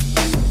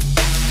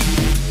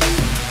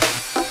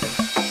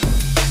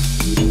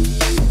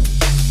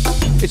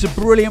 It's a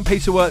brilliant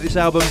piece of work, this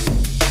album.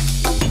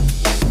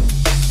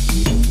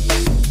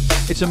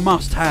 It's a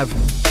must-have.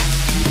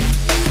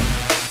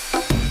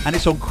 And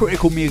it's on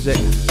Critical Music.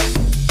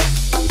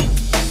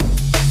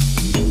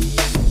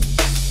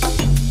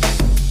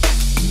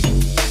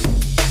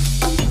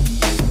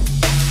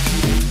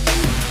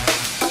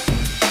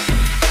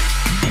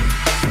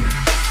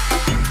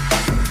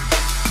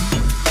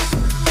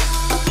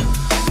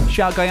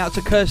 Shout going out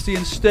to Kirsty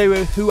and Stu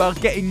who are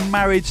getting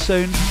married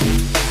soon.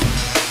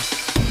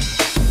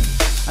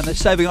 And they're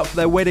saving up for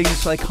their weddings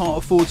so they can't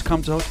afford to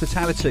come to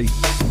hospitality.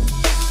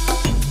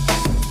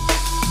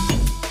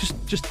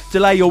 Just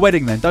delay your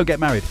wedding then, don't get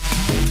married.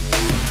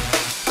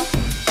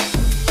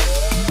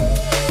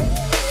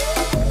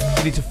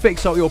 You need to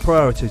fix up your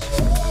priorities.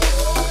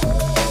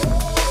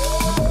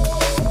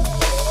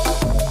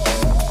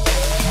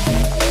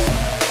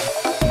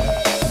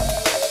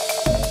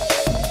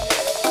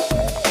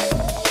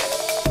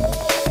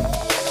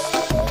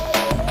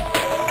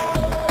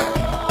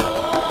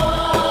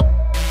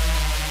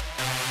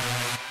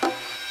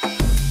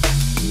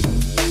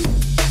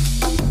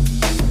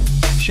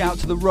 Shout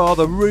to the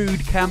rather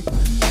rude camp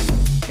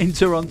in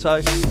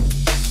Toronto.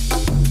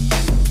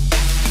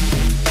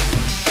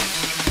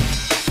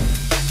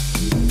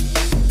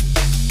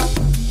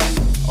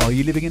 Are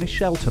you living in a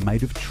shelter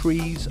made of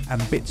trees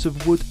and bits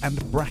of wood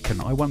and bracken,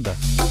 I wonder?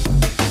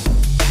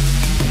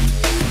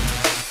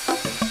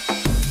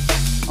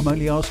 I'm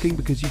only asking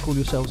because you call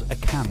yourselves a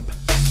camp.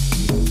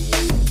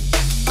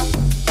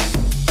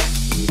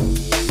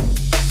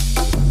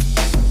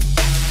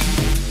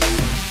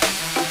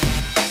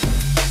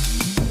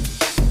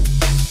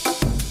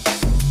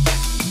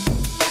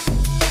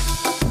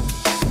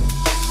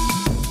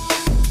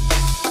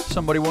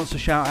 Somebody wants to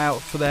shout out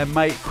for their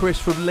mate Chris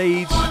from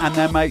Leeds and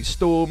their mate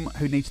Storm,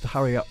 who needs to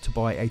hurry up to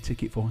buy a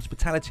ticket for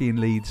hospitality in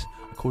Leeds,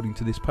 according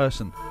to this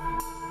person.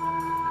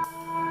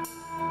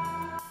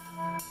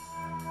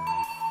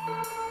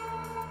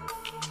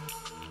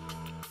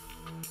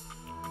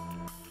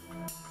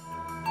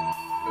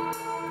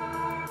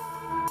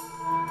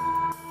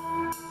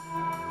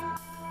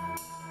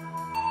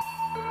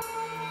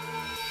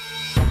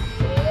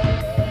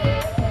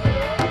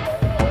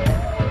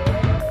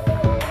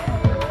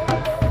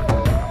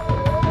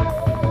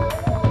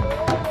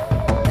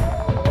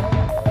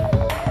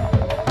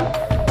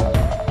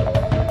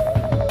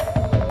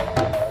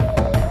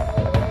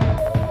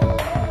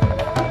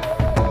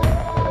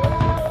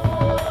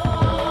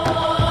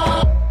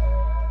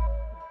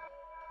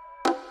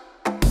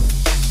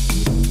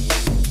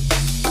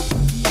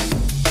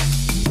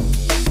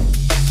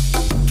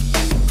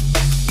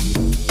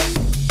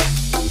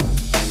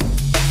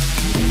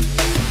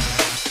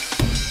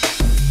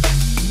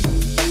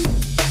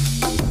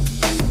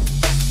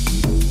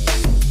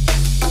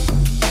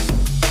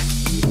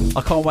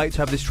 I can't wait to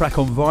have this track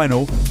on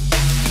vinyl.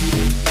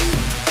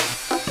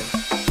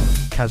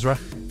 Kazra.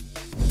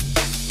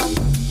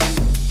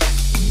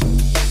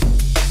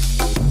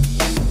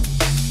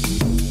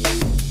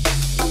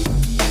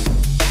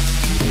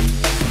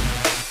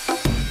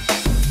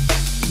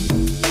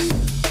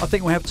 I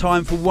think we have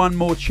time for one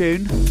more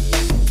tune.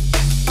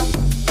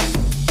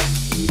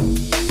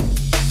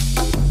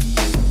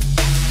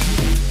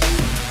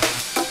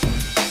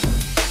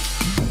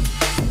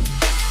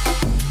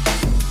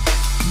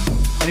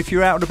 And if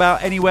you're out and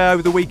about anywhere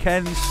over the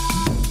weekend,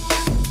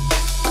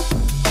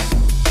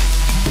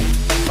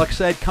 like I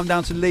said, come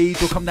down to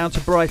Leeds or come down to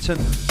Brighton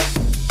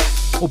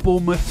or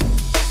Bournemouth.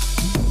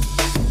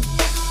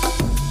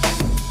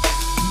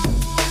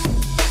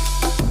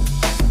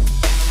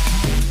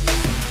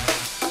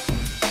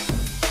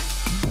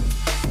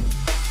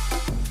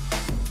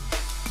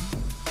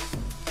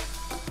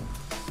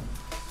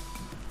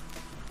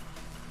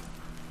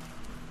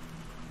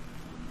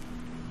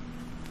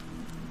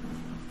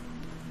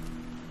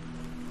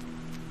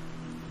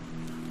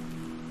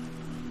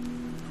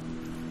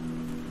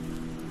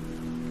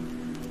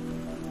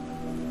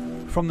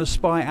 From the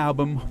Spy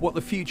album, What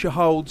the Future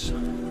Holds.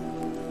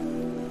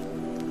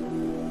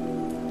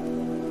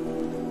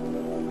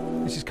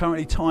 This is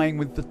currently tying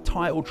with the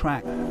title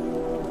track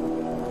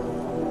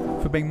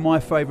for being my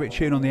favourite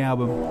tune on the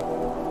album.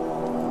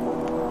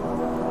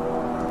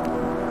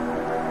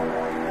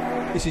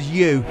 This is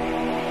You.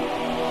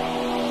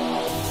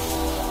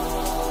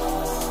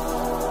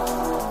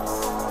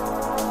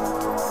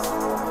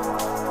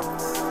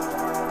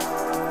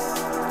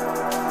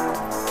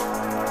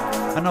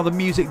 Another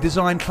music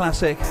design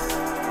classic.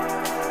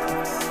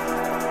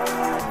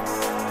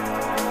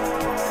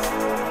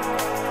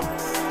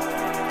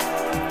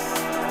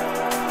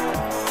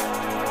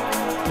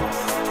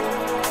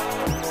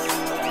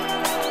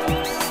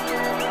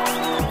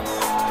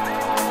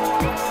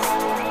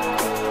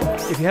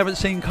 If you haven't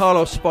seen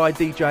Carlos Spy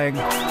DJing,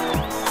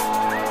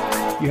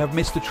 you have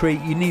missed a treat.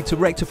 You need to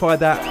rectify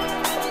that.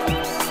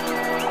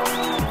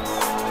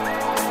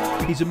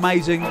 He's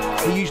amazing.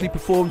 He usually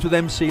performs with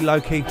MC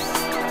Loki.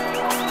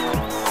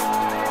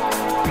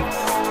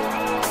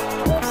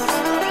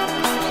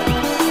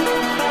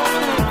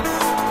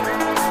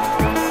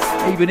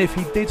 Even if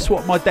he did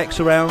swap my decks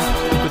around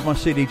with my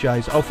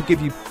CDJs, I'll forgive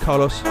you,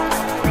 Carlos,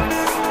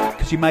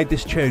 because you made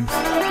this tune.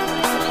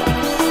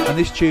 And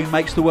this tune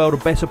makes the world a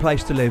better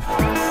place to live.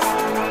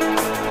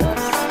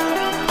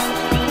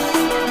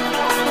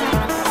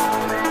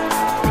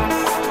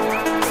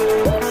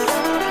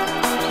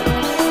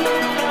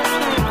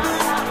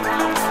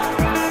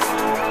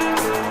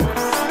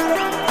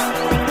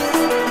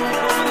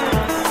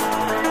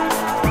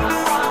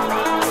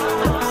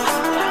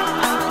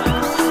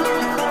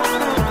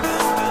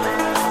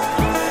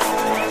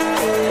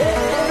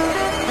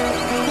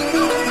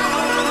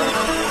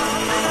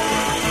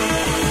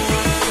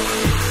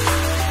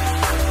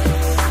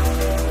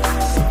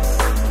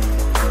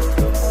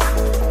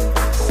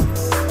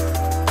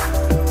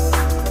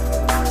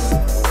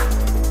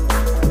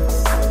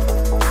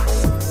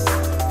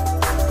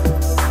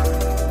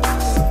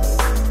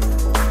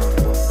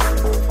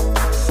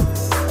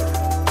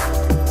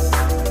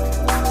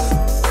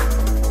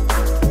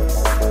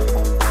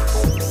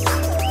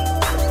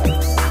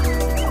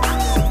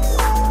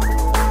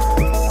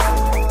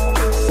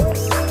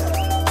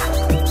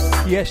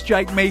 Yes,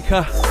 Jake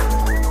Meeker.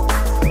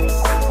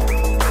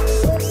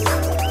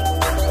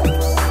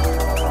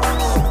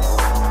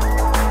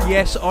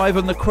 Yes,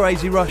 Ivan the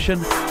Crazy Russian.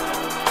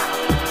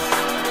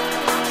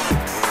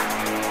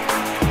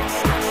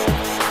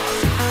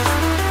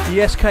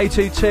 Yes,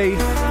 K2T.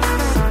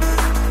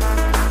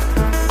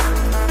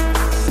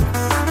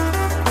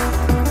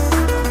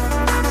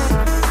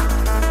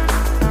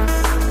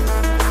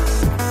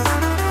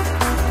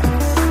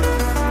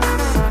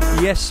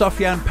 Yes,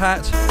 Sufyan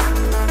Pat.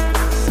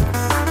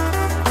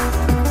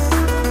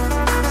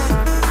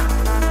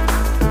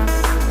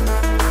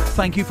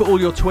 Thank you for all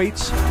your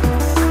tweets.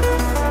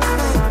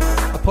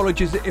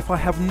 Apologies if I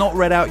have not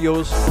read out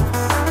yours.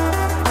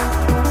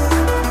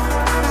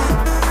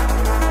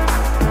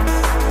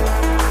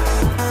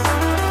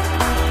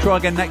 Try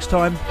again next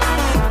time.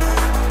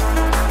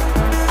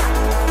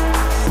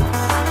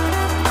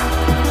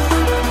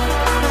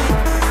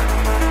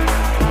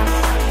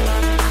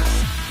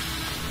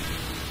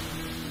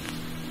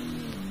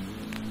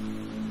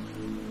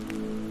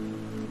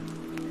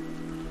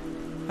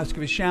 Let's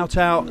give a shout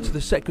out to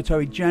the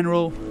Secretary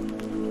General,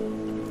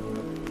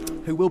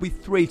 who will be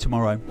 3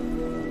 tomorrow.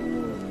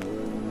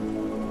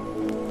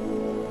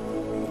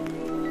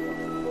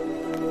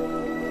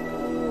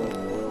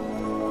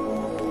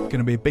 Going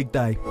to be a big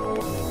day.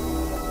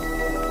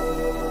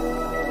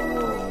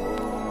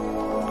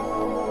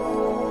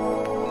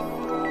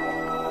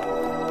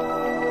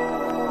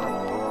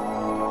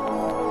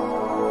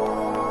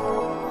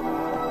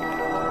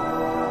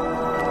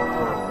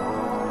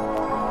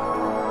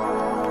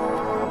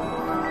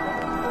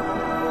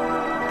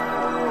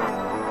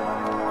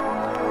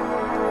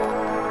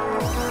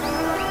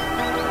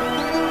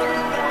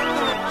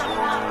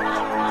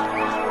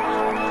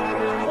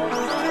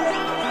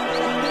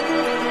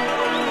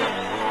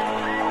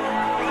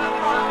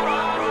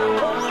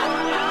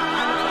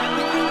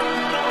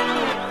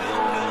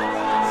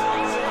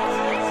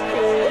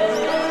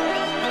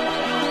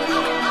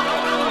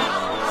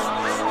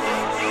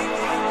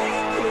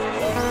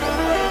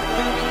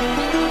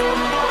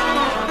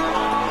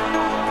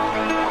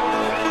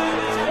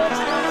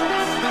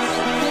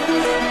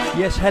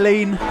 Yes,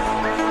 Helene.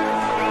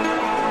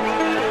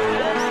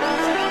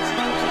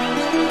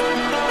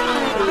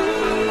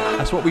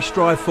 That's what we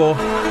strive for.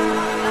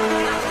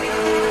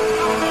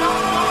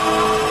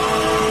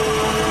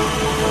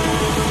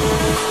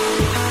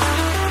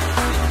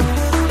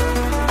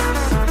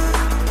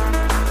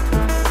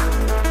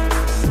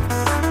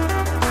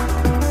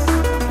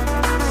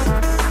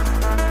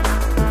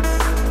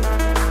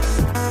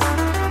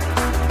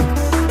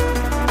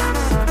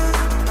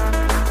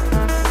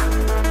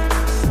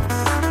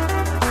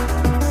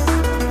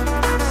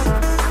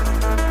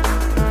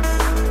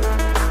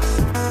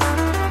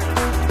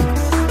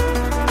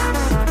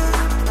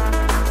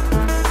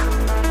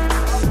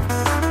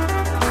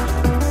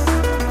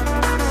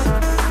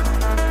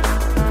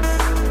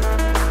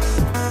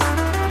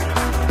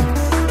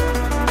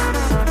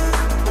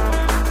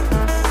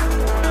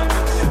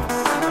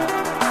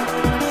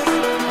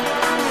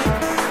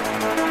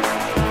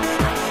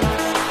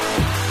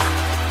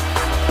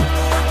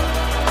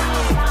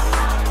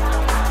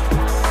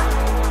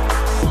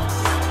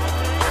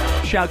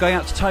 Shout going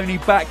out to Tony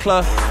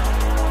Backler,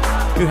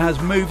 who has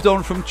moved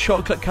on from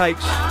chocolate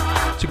cakes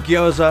to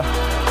gyoza.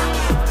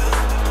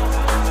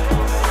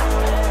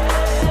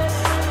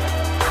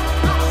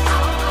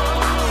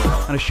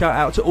 And a shout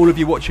out to all of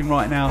you watching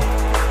right now.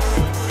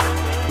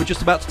 We're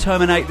just about to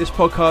terminate this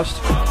podcast.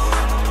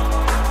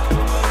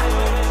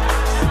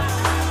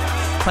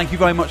 Thank you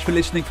very much for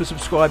listening, for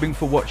subscribing,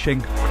 for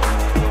watching.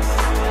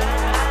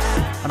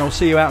 And I'll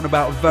see you out and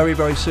about very,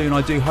 very soon,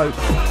 I do hope.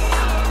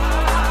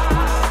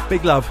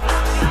 Big love.